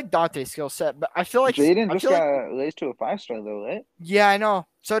 I like Dante's skill set, but I feel like Jaden just got raised to a 5-star though, right? Yeah, I know.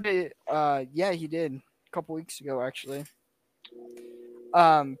 So did yeah, he did a couple weeks ago actually.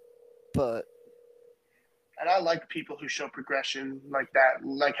 But. And I like people who show progression like that,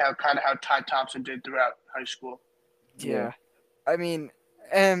 like how Ty Thompson did throughout high school. Yeah. I mean,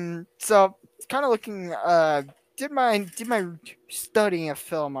 so kind of looking, did my studying a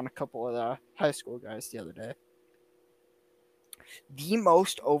film on a couple of the high school guys the other day. The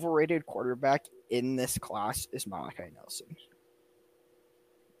most overrated quarterback in this class is Malachi Nelson.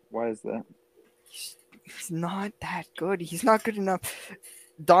 Why is that? He's not that good. He's not good enough.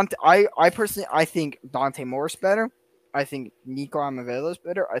 I personally think Dante Moore's better. I think Nico Amavela is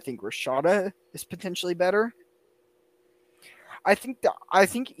better. I think Rashada is potentially better. I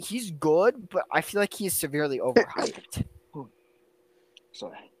think he's good, but I feel like he's severely overhyped.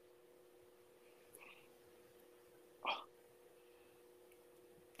 Sorry.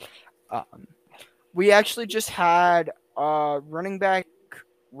 We actually just had running back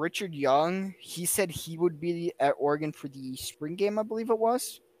Richard Young. He said he would be at Oregon for the spring game, I believe it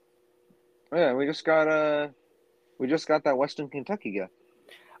was. Oh, yeah, we just got that Western Kentucky guy.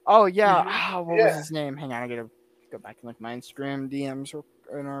 Oh yeah. Mhm. What was his name? Hang on, I gotta go back and look at my Instagram DMs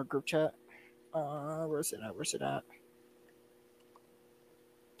in our group chat. Where's it at?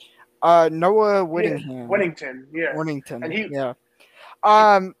 Noah Whittingham. Winnington, yeah. Whittington. And he- yeah.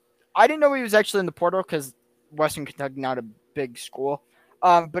 I didn't know he was actually in the portal because Western Kentucky not a big school.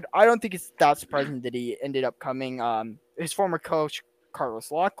 But I don't think it's that surprising that he ended up coming. His former coach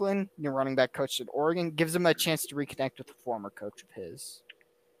Carlos Lachlan, new running back coach at Oregon, gives him a chance to reconnect with a former coach of his.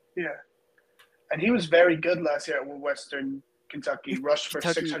 Yeah. And he was very good last year at Western Kentucky. Rushed for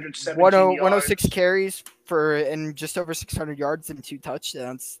Kentucky, 617 yards. 106 carries and just over 600 yards and 2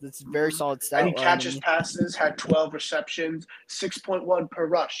 touchdowns. That's a very solid stat And he line. catches passes, had 12 receptions, 6.1 per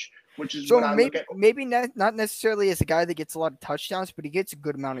rush, which is So what I look at. maybe not necessarily as a guy that gets a lot of touchdowns, but he gets a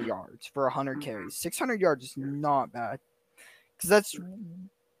good amount of yards for 100 carries. 600 yards is not bad because that's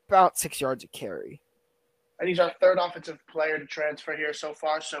about 6 yards a carry. And he's our third offensive player to transfer here so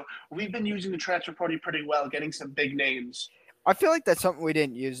far. So we've been using the transfer portal pretty well, getting some big names. I feel like that's something we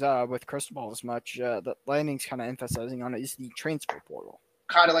didn't use with Cristobal as much. That Landing's kind of emphasizing on it is the transfer portal.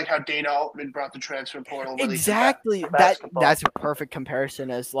 Kind of like how Dana Altman brought the transfer portal. Really Exactly. to basketball. That's a perfect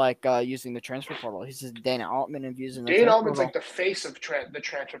comparison as like using the transfer portal. He says Dana Altman of using the Dana transfer Altman's portal. like the face of the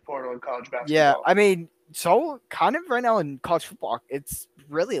transfer portal in college basketball. Yeah, I mean, so kind of right now in college football, it's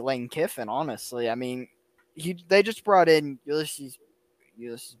really Lane Kiffin, honestly. I mean, they just brought in Ulysses,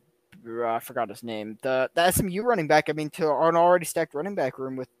 I forgot his name. The SMU running back, I mean, to an already stacked running back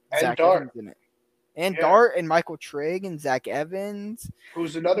room with And Zach Dart. Evans in it. And Yeah. Dart and Michael Trigg and Zach Evans.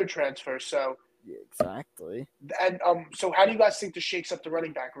 Who's another transfer. So Yeah, exactly. And so how do you guys think this shakes up the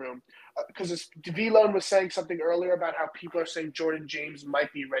running back room? Because Vlone was saying something earlier about how people are saying Jordan James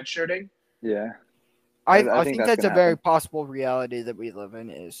might be redshirting. Yeah. I think that's a gonna very happen. possible reality that we live in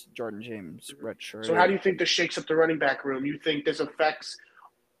is Jordan James redshirt. So how do you think this shakes up the running back room? You think this affects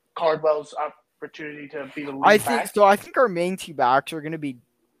Cardwell's opportunity to be the lead I back? think our main two backs are going to be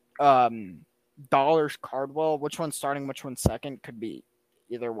Dollars, Cardwell. Which one's starting, which one's second could be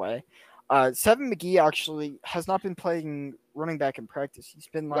either way. Seven McGee actually has not been playing running back in practice. He's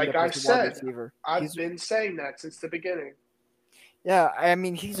been lined Like up I as a wide said, receiver. I've been saying that since the beginning. Yeah, I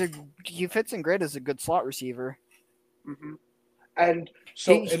mean he fits in great as a good slot receiver. Mm-hmm. And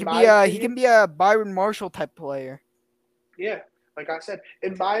so he opinion, can be a Byron Marshall type player. Yeah, like I said,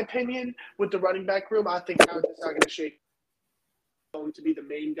 in my opinion, with the running back room, I think now it's not going to shake. Going to be the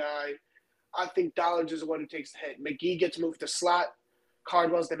main guy. I think Dollars is the one who takes the hit. McGee gets moved to slot.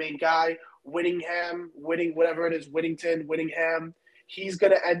 Cardwell's the main guy. Whittingham, whatever it is, Whittingham. He's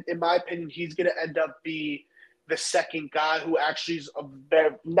gonna end, in my opinion, he's gonna end up be the second guy who actually is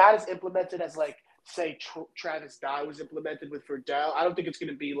not as implemented as like say Travis Dye was implemented with Verdell. I don't think it's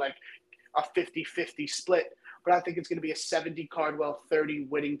gonna be like a 50-50 split, but I think it's gonna be a 70 Cardwell, 30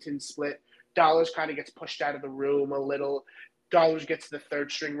 Whittington split. Dollars kind of gets pushed out of the room a little. Dollars gets the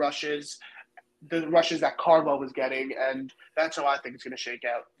third string rushes. The rushes that Cardwell was getting, and that's how I think it's going to shake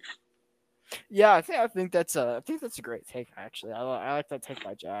out. Yeah, I think that's a great take actually. I like that take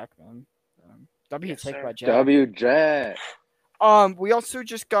by Jack, man. By Jack. W Jack. We also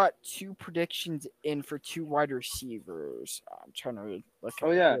just got 2 predictions in for 2 wide receivers. I'm trying to look. Oh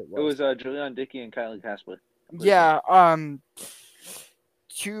yeah, it was Julian Dickey and Kylie Casper. Yeah,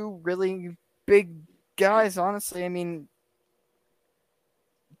 2 really big guys. Honestly, I mean.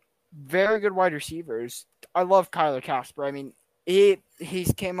 Very good wide receivers. I love Kyler Casper. I mean,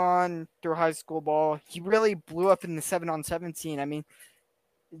 he's came on through high school ball. He really blew up in the 7-on-7 scene. I mean,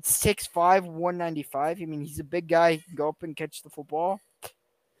 6'5", 195. I mean, he's a big guy. He can go up and catch the football.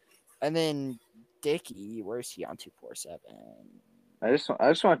 And then Dickey, where's he on 247? I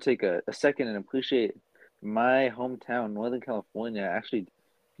just want to take a second and appreciate my hometown, Northern California, actually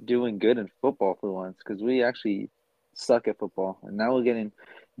doing good in football for once because we actually suck at football, and now we're getting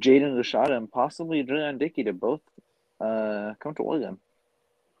Jaden Rashada and possibly Julian Dickey to both come to Oregon.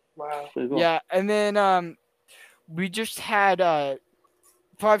 Wow. Cool. Yeah, and then we just had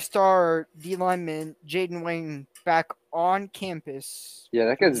 5-star D lineman Jaden Wayne back on campus. Yeah,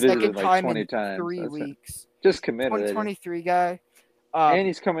 that for the guy's visited second like time 20 in times. 3 weeks. Just committed. 2023 guy. And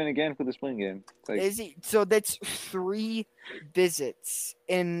he's coming again for the spring game. Like, Is he? So that's 3 visits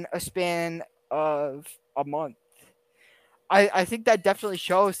in a span of a month. I think that definitely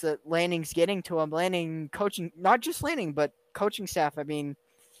shows that Lanning's getting to him. Lanning coaching, not just Lanning, but coaching staff, I mean,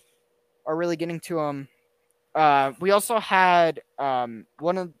 are really getting to him. We also had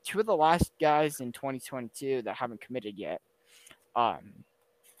two of the last guys in 2022 that haven't committed yet.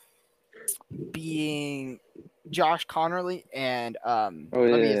 Being Josh Connerly and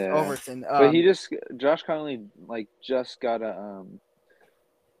Overton. but Josh Connolly just got a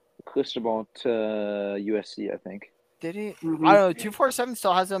crystal to USC, I think. Did he? Mhm. I don't know. 247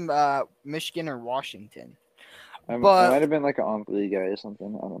 still has him Michigan or Washington. It But might have been like an on-3 guy or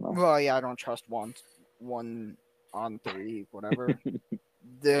something. I don't know. well, yeah, I don't trust one on 3, whatever.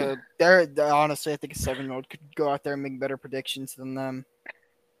 They're honestly, I think a 7-year-old could go out there and make better predictions than them.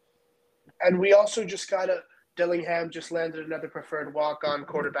 And we also just got Dillingham just landed another preferred walk-on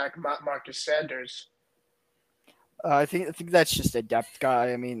quarterback, Marcus Sanders. I think that's just a depth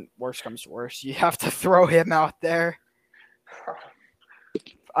guy. I mean, worst comes to worst, you have to throw him out there.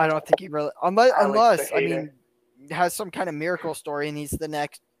 I don't think he really, unless I mean, has some kind of miracle story and he's the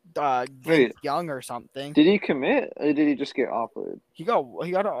next Wait. Young or something. Did he commit or did he just get offered? He's a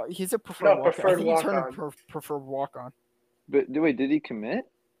preferred walk-on. preferred I think he turned walk-on. a preferred walk-on. But wait, did he commit?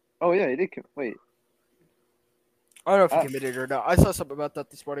 Oh yeah, he did. Wait, I don't know if he committed or not. I saw something about that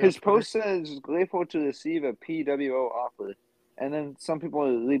this morning. his post says grateful to receive a PWO offer, and then some people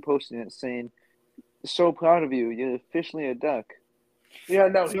are reposting it saying, "So proud of you, you're officially a Duck." Yeah,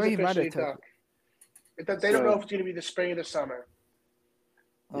 no, So he's he might officially have a Duck. They don't know if it's going to be the spring or the summer.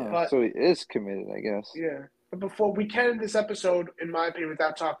 Yeah, so he is committed, I guess. Yeah. But before we can end this episode, in my opinion,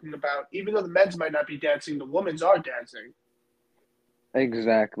 without talking about, even though the men's might not be dancing, the women's are dancing.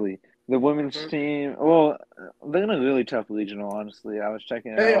 Exactly. The women's team, well, they're in a really tough regional, honestly. I was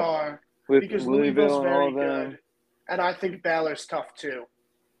checking it out. They are. With Because Louisville Louisville's and all very of them. good. And I think Baylor's tough too.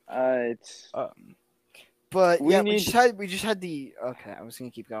 But We we just had the okay. I was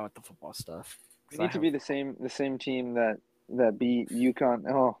gonna keep going with the football stuff. We need to be the same team that beat UConn.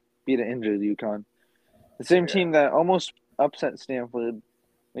 Oh, beat an injured UConn. The same team that almost upset Stanford.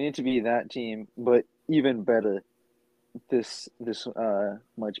 We need to be that team, but even better. This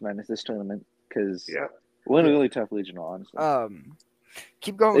March Madness, this tournament, because we're in a really tough regional, honestly.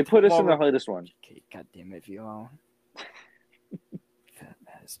 Keep going. They put us in the hardest one. Okay, God damn it, Vlone. Fat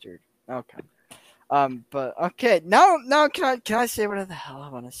bastard. Okay. But okay, now can I say whatever the hell I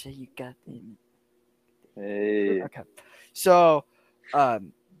want to say? You got me. Hey. Okay. So,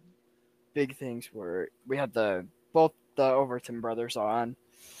 big things were we had both the Overton brothers on.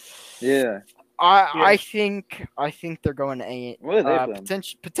 Yeah. I think they're going A. What are they playing?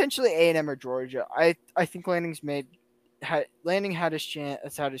 Potentially A&M or Georgia. I think Lanning had his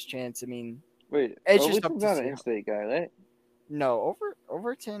chance. I mean, wait, it's just up to not see an in-state guy, right? No,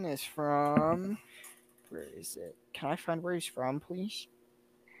 Overton is from. Where is it? Can I find where he's from, please?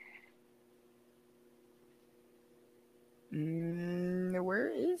 Where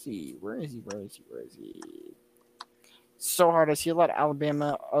is he? Where is he? So hard. I see a lot of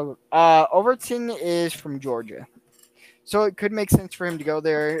Alabama. Overton is from Georgia, so it could make sense for him to go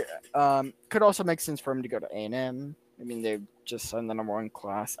there. Could also make sense for him to go to A&M. I mean, they're just in the number 1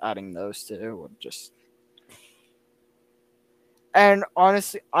 class. Adding those two would just. And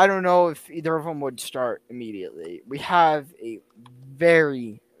honestly, I don't know if either of them would start immediately. We have a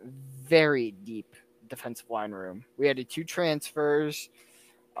very, very deep defensive line room. We had 2 transfers.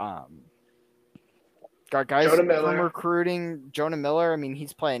 Got guys from recruiting. Jonah Miller. I mean,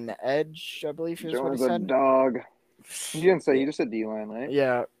 he's playing the edge, I believe is what he said. Dog. You didn't say. You just said D-line, right?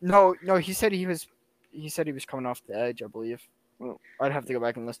 Yeah. No. He said he was coming off the edge, I believe. Well, I'd have to go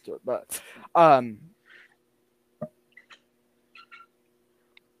back and listen to it, but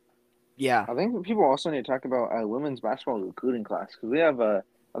yeah. I think people also need to talk about our women's basketball recruiting class because we have I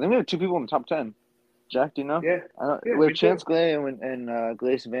think we have 2 people in the top 10. Jack, do you know? Yeah. We have Chance Gray and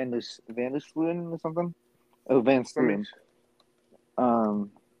Grace Vandersloot or something. Oh, Van Sloon. Are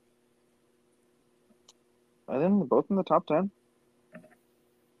they both in the top 10?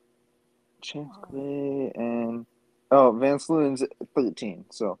 Chance Gray and Van Sloon's 13,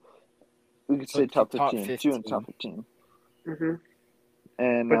 so we could say top 15. 2 in top 15. Mm-hmm.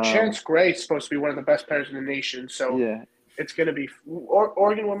 And but Chance Gray is supposed to be one of the best players in the nation, so it's going to be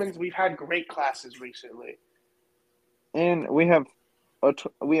Oregon women's. We've had great classes recently, and we have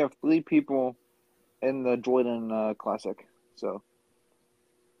 3 people in the Jordan Classic, so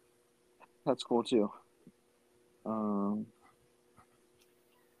that's cool too. Yeah,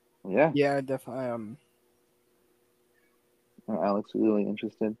 Yeah, definitely. Alex is really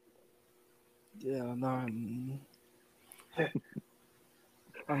interested. Yeah, no,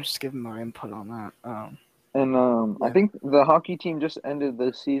 I'm just giving my input on that. And I Yeah. think the hockey team just ended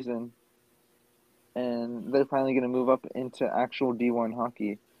the season, and they're finally going to move up into actual D1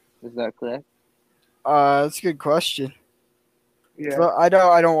 hockey. Is that correct? That's a good question. Yeah, But I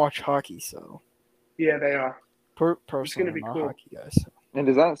don't watch hockey, so yeah, they are. personally, be I'm not a cool. hockey guy. So. And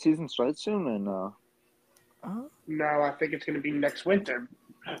does that season start soon? And No, I think it's going to be next winter.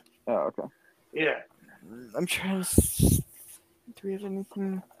 oh, okay. Yeah. I'm trying to. Do we have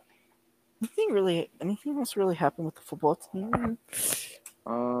anything? Anything else really happened with the football team?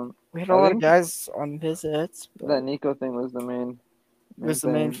 We had a I lot of think guys on visits. But that Nico thing was the main was the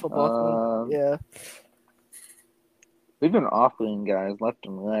main thing. football thing. Yeah. We've been offering guys left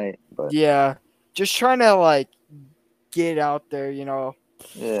and right, but Yeah. Just trying to get out there,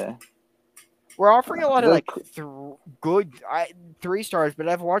 yeah. We're offering a lot of good 3-stars, but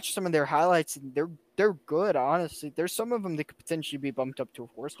I've watched some of their highlights and they're good. Honestly, there's some of them that could potentially be bumped up to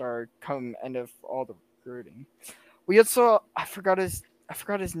a 4-star come end of all the recruiting. We also I forgot his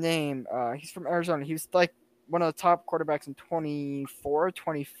name. He's from Arizona. He was like one of the top quarterbacks in 24,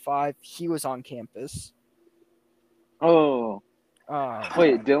 25. He was on campus. Oh,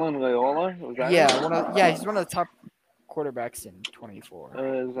 wait, Dylan Loyola? Was that it? He's one of the top quarterbacks in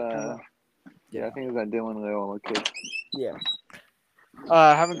 24. Yeah, I think it was that Dylan Loyola kid. Yeah.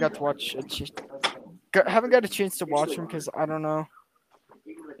 Haven't got to watch haven't got a chance to watch him because I don't know.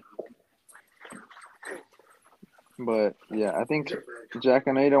 But yeah, I think Jack,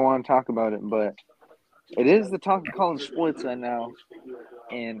 I know you don't want to talk about it, but it is the talk of college sports right now,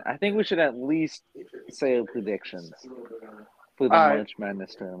 and I think we should at least say our predictions for the March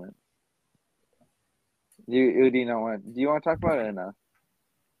Madness tournament. Do you want to talk about it or not?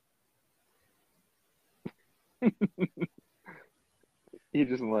 He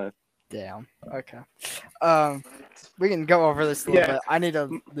just left. Damn. Okay. We can go over this a little bit. I need to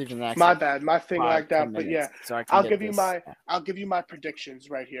leave in the next. My bad. My thing like that, but minutes, yeah. so I can I'll give you my predictions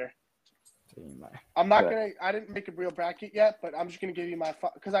right here. I'm not gonna. I didn't make a real bracket yet, but I'm just gonna give you my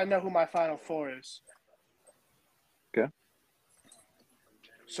because I know who my final four is. Okay.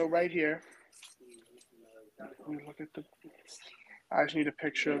 So right here, let me look at the. I just need a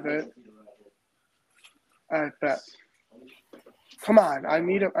picture of it. I bet. Come on, I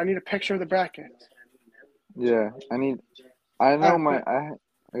need a picture of the bracket. Yeah,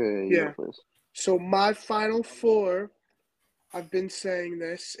 yeah. So my final four, I've been saying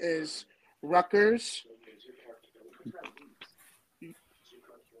this, is Rutgers,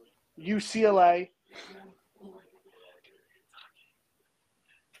 UCLA,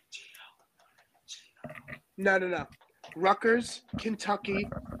 no. Rutgers, Kentucky,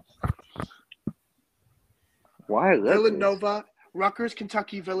 why Villanova, Rutgers,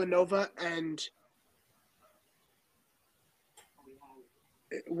 Kentucky, Villanova, and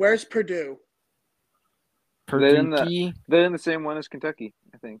where's Purdue? They're in the same one as Kentucky,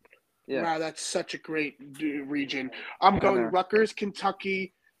 I think. Yeah. Wow, that's such a great region. I'm going Rutgers,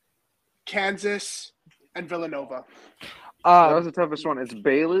 Kentucky, Kansas, and Villanova. That was the toughest one. It's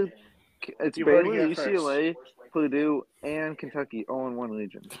Baylor. It's Baylor, UCLA, Purdue, and Kentucky all in one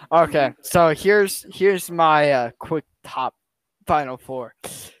region. Okay, so here's my quick top final four.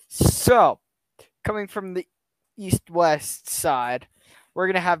 So, coming from the east-west side, we're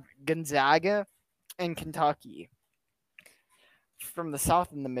gonna have Gonzaga and Kentucky. From the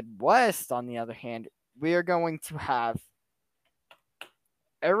south and the Midwest, on the other hand, we are going to have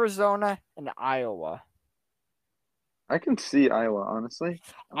Arizona and Iowa. I can see Iowa, honestly.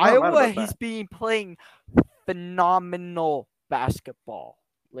 Iowa has been playing phenomenal basketball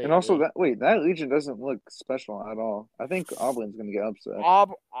lately. And also, that region doesn't look special at all. I think Auburn's going to get upset.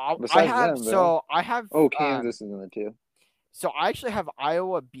 Kansas is in it too. So I actually have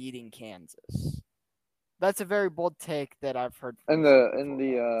Iowa beating Kansas. That's a very bold take that I've heard. In the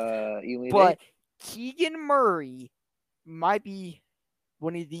Elite Eight. Keegan Murray might be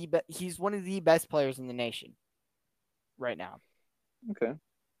he's one of the best players in the nation right now. Okay.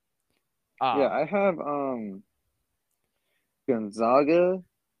 I have Gonzaga.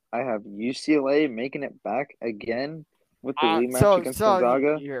 I have UCLA making it back again with the rematch against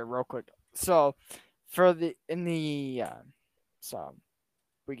Gonzaga. Here, real quick. So for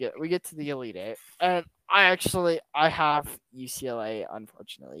we get to the Elite Eight, and I have UCLA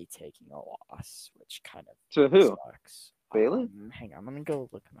unfortunately taking a loss, which kind of to who? Sucks. Baylor? Hang on, let me go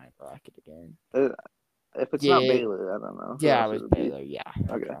look at my bracket again. If it's not Baylor, I don't know. Yeah, it was Baylor. Yeah.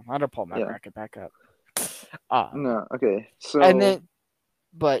 Okay. I'm gonna pull my bracket back up. No, okay. So And then,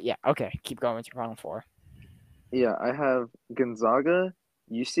 but yeah, okay. Keep going with your final four. yeah, I have Gonzaga,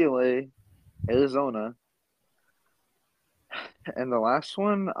 UCLA, Arizona, and the last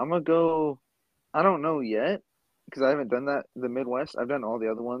one I'm gonna go. I don't know yet because I haven't done that. The Midwest, I've done all the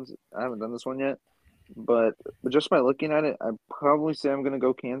other ones. I haven't done this one yet, but just by looking at it, I'd probably say I'm gonna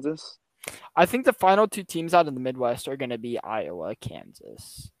go Kansas. I think the final two teams out of the Midwest are going to be Iowa,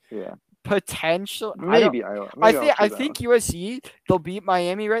 Kansas. Yeah, Potential. maybe Iowa. Maybe I'll I choose think Iowa. USC they'll beat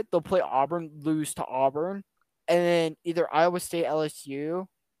Miami, right? They'll play Auburn, lose to Auburn, and then either Iowa State, LSU,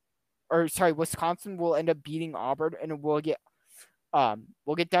 or sorry, Wisconsin will end up beating Auburn, and we'll get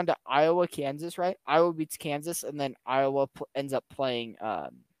down to Iowa, Kansas, right? Iowa beats Kansas, and then Iowa ends up playing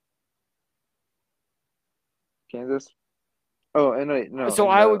Kansas. Oh, and wait, no, So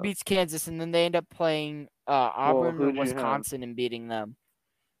in Iowa the beats Kansas, and then they end up playing well, Auburn or who'd you have? Wisconsin and beating them.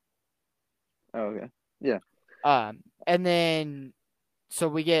 Oh, okay, yeah, And then so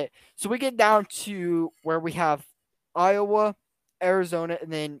we get down to where we have Iowa, Arizona,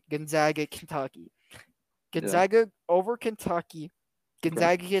 and then Gonzaga, Kentucky. Gonzaga over Kentucky.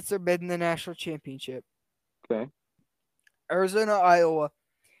 Gonzaga gets their bid in the national championship. okay, Arizona, Iowa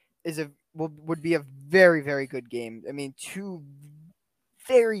would be a very, very good game. I mean, two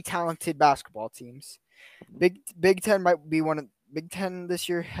very talented basketball teams. Big Ten might be one of Big Ten this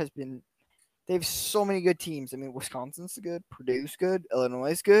year has been. They have so many good teams. I mean, Wisconsin's good, Purdue's good,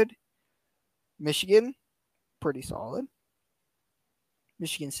 Illinois is good, Michigan pretty solid.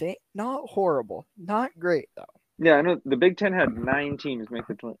 Michigan State not horrible, not great though. yeah. I know the Big Ten had 9 teams make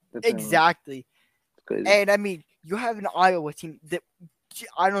the tournament. Exactly. It's crazy. And I mean, you have an Iowa team that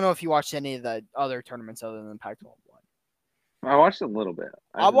I don't know if you watched any of the other tournaments other than the Pac-12 one. I watched a little bit.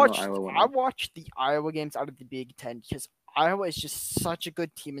 I watched the Iowa games out of the Big Ten because Iowa is just such a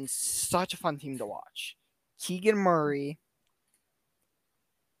good team and such a fun team to watch. Keegan Murray.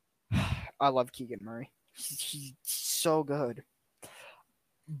 I love Keegan Murray. He's so good.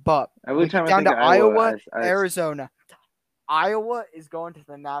 But every time down I think to of Iowa, I Arizona. Iowa is going to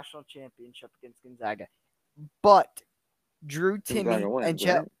the national championship against Gonzaga. But Drew Timme wins,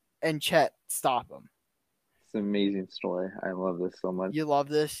 and Chet stop them. It's an amazing story. I love this so much. You love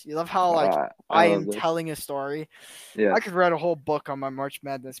this? You love how I am telling a story? Yeah. I could write a whole book on my March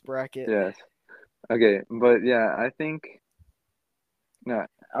Madness bracket. Yes. Okay, but yeah, I think no,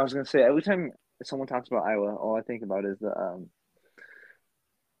 I was gonna say every time someone talks about Iowa, all I think about is the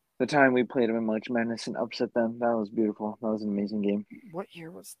time we played them in March Madness and upset them. That was beautiful. That was an amazing game. What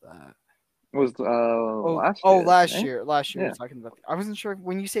year was that? It was last year. Last year. Last year. Yeah. Talking about. I wasn't sure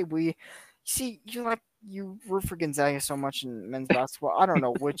when you say we. See, you root for Gonzaga so much in men's basketball. I don't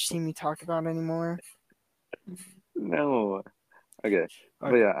know which team you talk about anymore. No. Okay.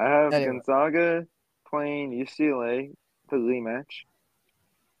 But yeah, I have Gonzaga playing UCLA the rematch.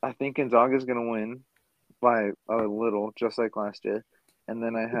 I think Gonzaga's gonna win by a little, just like last year. And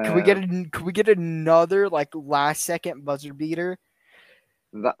then I have. Could we get another last second buzzer beater?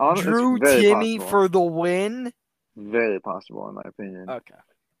 Drew Timme for the win. Very possible, in my opinion. Okay.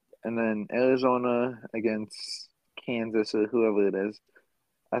 And then Arizona against Kansas or whoever it is.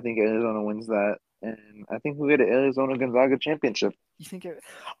 I think Arizona wins that, and I think we get an Arizona Gonzaga championship. You think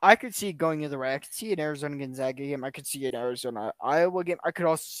I could see it going either way. I could see an Arizona Gonzaga game. I could see an Arizona Iowa game. I could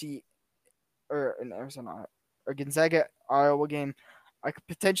also see an Arizona or Gonzaga Iowa game. I could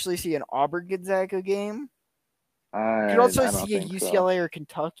potentially see an Auburn Gonzaga game. You could also see a UCLA or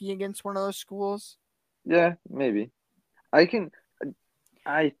Kentucky against one of those schools. Yeah, maybe. I think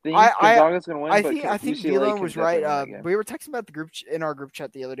Gonzaga's gonna win. I think Vlone was right. We were texting about in our group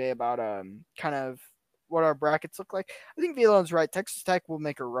chat the other day about kind of what our brackets look like. I think Vlone's right. Texas Tech will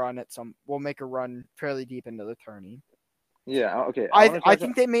make a run fairly deep into the tourney. Yeah. Okay. I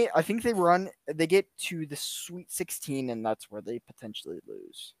think they get to the Sweet 16, and that's where they potentially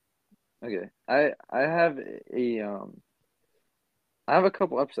lose. Okay. I have a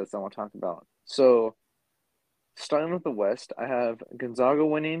couple upsets I want to talk about. So, starting with the West, I have Gonzaga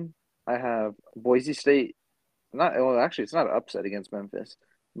winning. I have Boise State. Actually, it's not an upset against Memphis,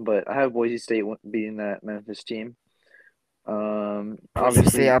 but I have Boise State beating that Memphis team.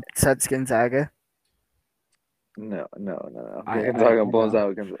 Obviously, upsets Gonzaga. No. Gonzaga blows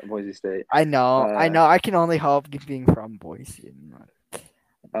out Boise State. I know. I can only hope being from Boise.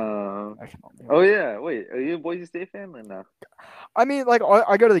 Oh yeah. Wait, are you a Boise State fan or no? I mean, I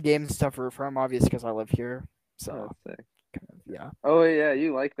go to the games and stuff from obviously because I live here. So yeah. Oh yeah,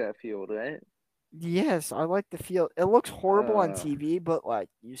 you like that field, right? Yes, I like the field. It looks horrible on TV, but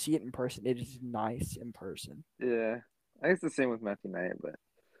you see it in person, it is nice in person. Yeah, I guess the same with Matthew Knight, but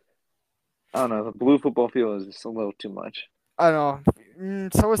I don't know. The blue football field is just a little too much. I don't know.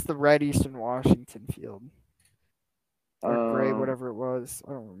 So is the red Eastern Washington field. Or gray, Um, whatever it was.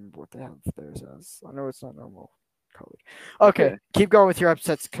 I don't remember what they have theirs as. I know it's not normal colored. Okay, keep going with your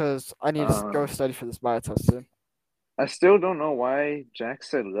upsets because I need to go study for this bio test soon. I still don't know why Jack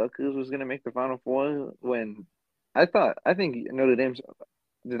said Rutgers was gonna make the Final Four when I think Notre Dame's.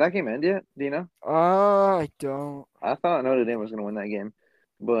 Did that game end yet? Do you know? I don't. I thought Notre Dame was gonna win that game,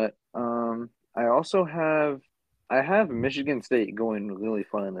 but I also have Michigan State going really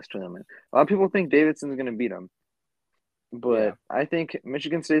far in this tournament. A lot of people think Davidson's gonna beat them, but Yeah. I think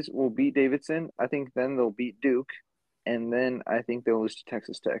Michigan State will beat Davidson. I think then they'll beat Duke, and then I think they'll lose to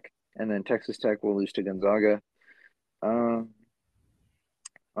Texas Tech, and then Texas Tech will lose to Gonzaga. Um,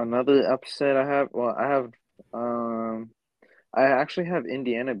 Another upset I actually have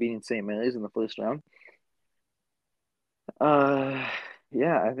Indiana beating St. Mary's in the first round. Uh,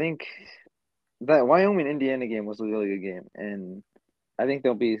 yeah, I think that Wyoming Indiana game was a really good game, and I think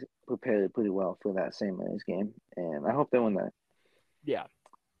they'll be prepared pretty well for that St. Mary's game, and I hope they win that. Yeah.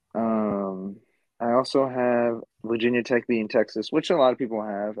 Um, I also have Virginia Tech beating Texas, which a lot of people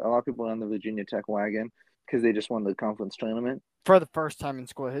have. A lot of people are on the Virginia Tech wagon because they just won the conference tournament. For the first time in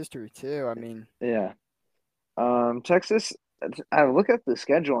school history, too. I mean, Yeah. Texas, I look at the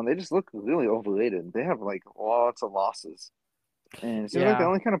schedule and they just look really overrated. They have like lots of losses. And it seems like they Yeah.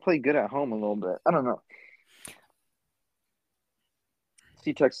 only kind of play good at home a little bit. I don't know.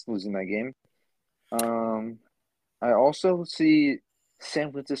 See Texas losing that game. I also see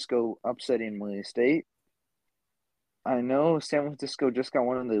San Francisco upsetting Murray State. I know San Francisco just got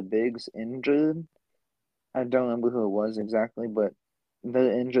one of their bigs injured. I don't remember who it was exactly, but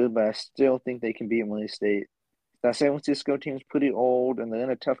they're injured, but I still think they can beat Murray State. That San Francisco team's pretty old and they're in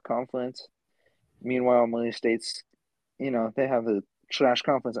a tough conference. Meanwhile, Murray State's, they have the trash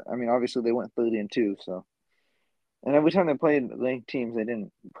conference. I mean, obviously they went 30-2, so. And every time they played ranked teams, they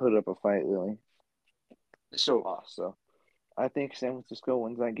didn't put up a fight really. They still lost, so I think San Francisco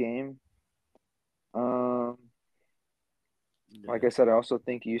wins that game. Like I said, I also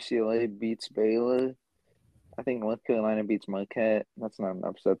think UCLA beats Baylor. I think North Carolina beats Marquette. That's not an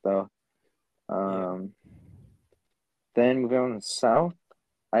upset though. Then moving on to the South,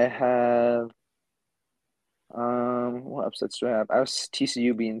 I have what upsets do I have? I have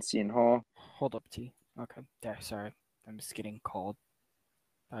TCU beating Seton Hall. Hold up, T. Okay. Yeah, sorry. I'm just getting called.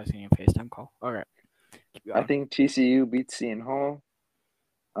 I was getting a FaceTime call. All right. I think TCU beats Seton Hall.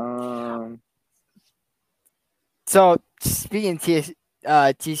 So speaking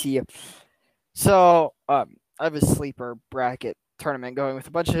TCU, so I have a sleeper bracket tournament going with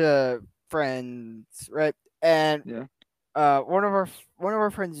a bunch of friends, right? And one of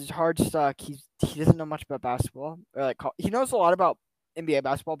our friends is hard stuck. He doesn't know much about basketball. Or he knows a lot about NBA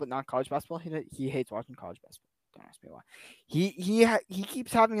basketball, but not college basketball. He hates watching college basketball. Don't ask me why. He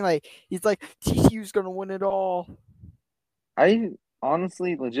keeps having he's like TCU's gonna win it all. I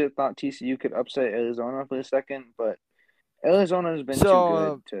honestly legit thought TCU could upset Arizona for a second, but Arizona has been too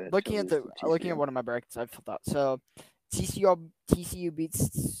good to looking at one of my brackets, I thought so. TCU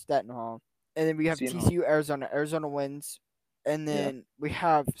beats Staten Hall, and then we have TCU Arizona. Arizona wins, and then we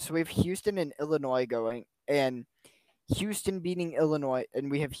have Houston and Illinois going, and Houston beating Illinois,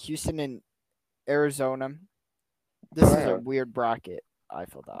 and we have Houston and Arizona. This is a weird bracket. I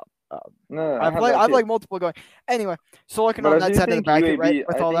filled out. I've like multiple going. Anyway, so looking on that side of the bracket, right?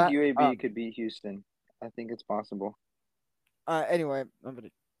 With all that, UAB could beat Houston. I think it's possible. Anyway,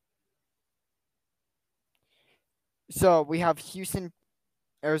 so we have Houston,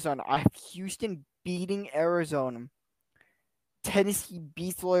 Arizona. I have Houston beating Arizona. Tennessee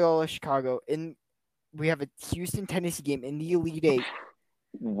beats Loyola Chicago, and we have a Houston Tennessee game in the Elite Eight.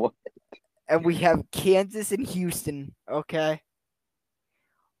 What? And we have Kansas and Houston. Okay.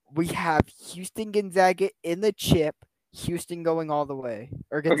 We have Houston Gonzaga in the chip. Houston going all the way,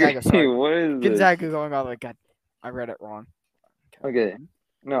 or Gonzaga. Sorry, what is Gonzaga this? going all the way. God, I read it wrong. Okay.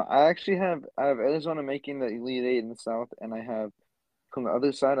 No, I have Arizona making the Elite Eight in the South, and I have from the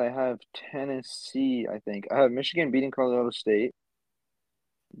other side I have Tennessee. I think I have Michigan beating Colorado State,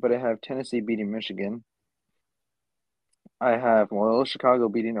 but I have Tennessee beating Michigan. I have Loyola Chicago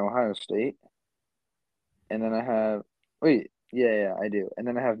beating Ohio State, and then I have I do, and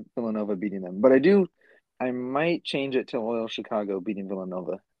then I have Villanova beating them. But I might change it to Loyola Chicago beating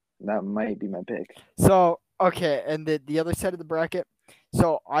Villanova. That might be my pick. So okay, and the other side of the bracket.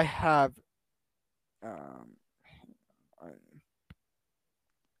 So I have,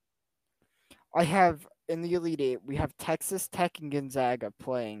 in the Elite Eight, we have Texas Tech and Gonzaga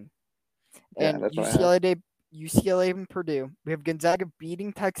playing, and UCLA and Purdue. We have Gonzaga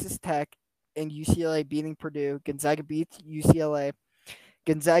beating Texas Tech, and UCLA beating Purdue. Gonzaga beats UCLA.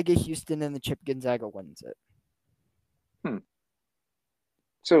 Gonzaga, Houston, and the chip. Gonzaga wins it.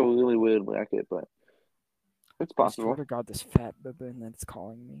 So really weird bracket, but it's I possible. swear to God, this fat baboon that's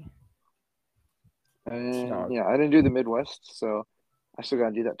calling me. And Dog. yeah, I didn't do the Midwest, so I still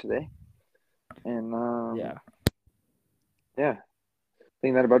gotta do that today. And Yeah. I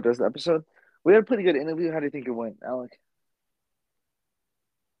think that about does the episode. We had a pretty good interview. How do you think it went, Alec?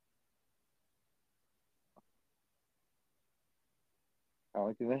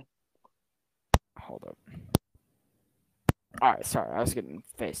 Alec, you there? Hold up. All right, sorry, I was getting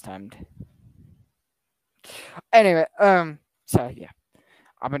FaceTimed. Anyway, so yeah,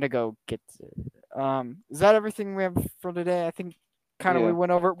 I'm gonna go get. Is that everything we have for today? I think kind of Yeah.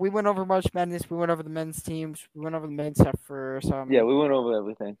 we went over March Madness. We went over the men's teams. We went over the men's stuff for some. Yeah, we went over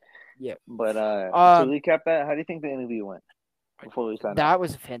everything. Yeah. But to recap that, how do you think the interview went? Before we sign That off?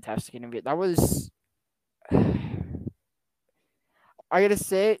 was a fantastic interview. That was. I gotta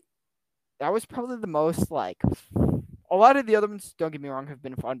say, that was probably the most like. A lot of the other ones, don't get me wrong, have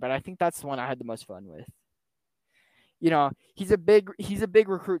been fun, but I think that's the one I had the most fun with. You know, he's a big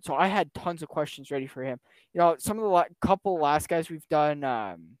recruit, so I had tons of questions ready for him. You know, some of the couple last guys we've done,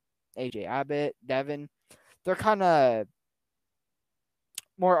 AJ Abbott, Devin, they're kind of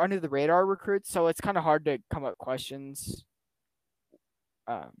more under the radar recruits, so it's kind of hard to come up with questions.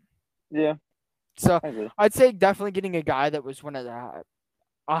 Yeah. So I agree. I'd say definitely getting a guy that was one of a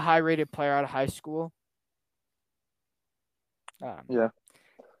high rated player out of high school. Yeah.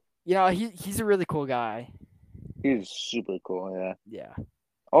 You know, he's a really cool guy. He's super cool, yeah. Yeah.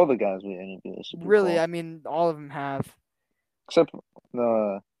 All the guys we interviewed are super Really, cool. I mean, all of them have. Except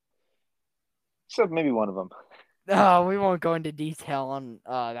maybe one of them. No, we won't go into detail on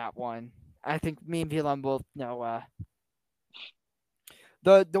that one. I think me and Vlone both know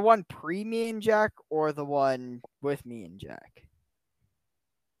the one pre me and Jack or the one with me and Jack.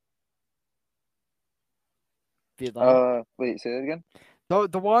 Vlone. Wait, say that again?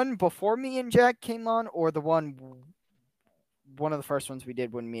 The one before me and Jack came on, or the one of the first ones we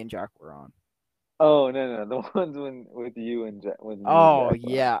did when me and Jack were on. Oh no, the ones with you and Jack. With me Oh and Jack,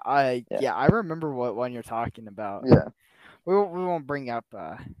 yeah, yeah. I remember what one you're talking about. Yeah. We won't bring up.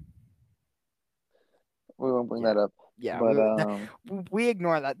 We won't bring that up. Yeah, but we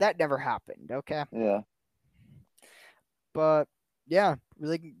ignore that. That never happened. Okay. Yeah. But yeah,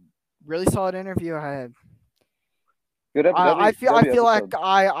 really solid interview. I had. Good episode. I feel like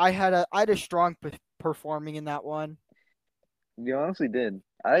I had a strong performing in that one. You honestly did.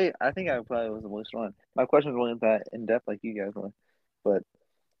 I think I probably was the most one. My questions weren't that in depth like you guys were, but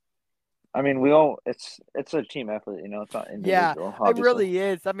I mean, it's a team effort, you know. It's not individual. Yeah, it really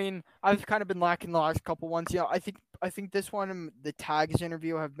is. I mean, I've kind of been lacking the last couple ones. You know, I think this one and the tags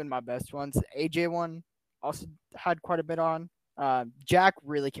interview have been my best ones. The AJ one also had quite a bit on. Jack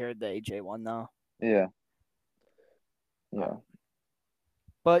really carried the AJ one though. Yeah. Yeah.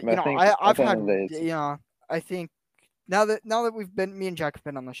 But you know, I've had you know, I think now that me and Jack have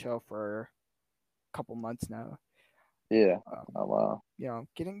been on the show for a couple months now. Yeah. Oh wow. You know,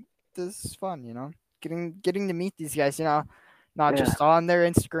 this is fun, you know. Getting to meet these guys, you know, not just on their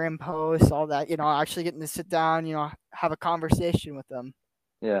Instagram posts, all that, you know, actually getting to sit down, you know, have a conversation with them.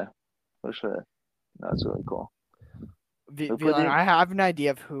 Yeah, for sure. That's really cool. Vlone, I have an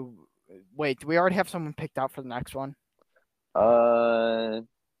idea of who. Wait, do we already have someone picked out for the next one? No.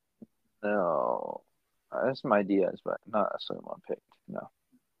 I have some ideas, but not necessarily one picked. No.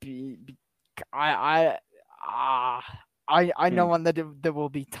 I know one that will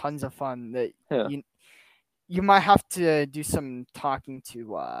be tons of fun. That you might have to do some talking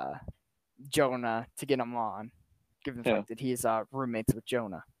to Jonah to get him on, given the fact that he's roommates with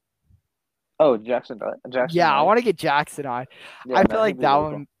Jonah. Oh, Jackson. Yeah, right? I want to get Jackson on. Yeah, I feel like that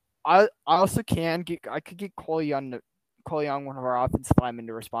one. Cool. I also could get Coley on one of our offensive linemen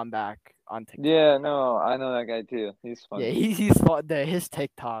to respond back on TikTok. Yeah, no, I know that guy too. He's fun. Yeah, he's fun. His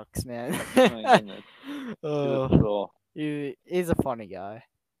TikToks, man. Oh my goodness. He's a funny guy.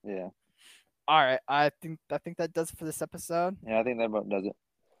 Yeah. All right, I think that does it for this episode. Yeah, I think that about does it.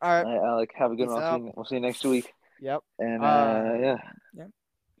 All right, Alec, have a good one. We'll see you next week. Yep. And yeah. Yep.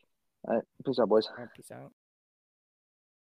 All right, peace out, boys. All right, peace out.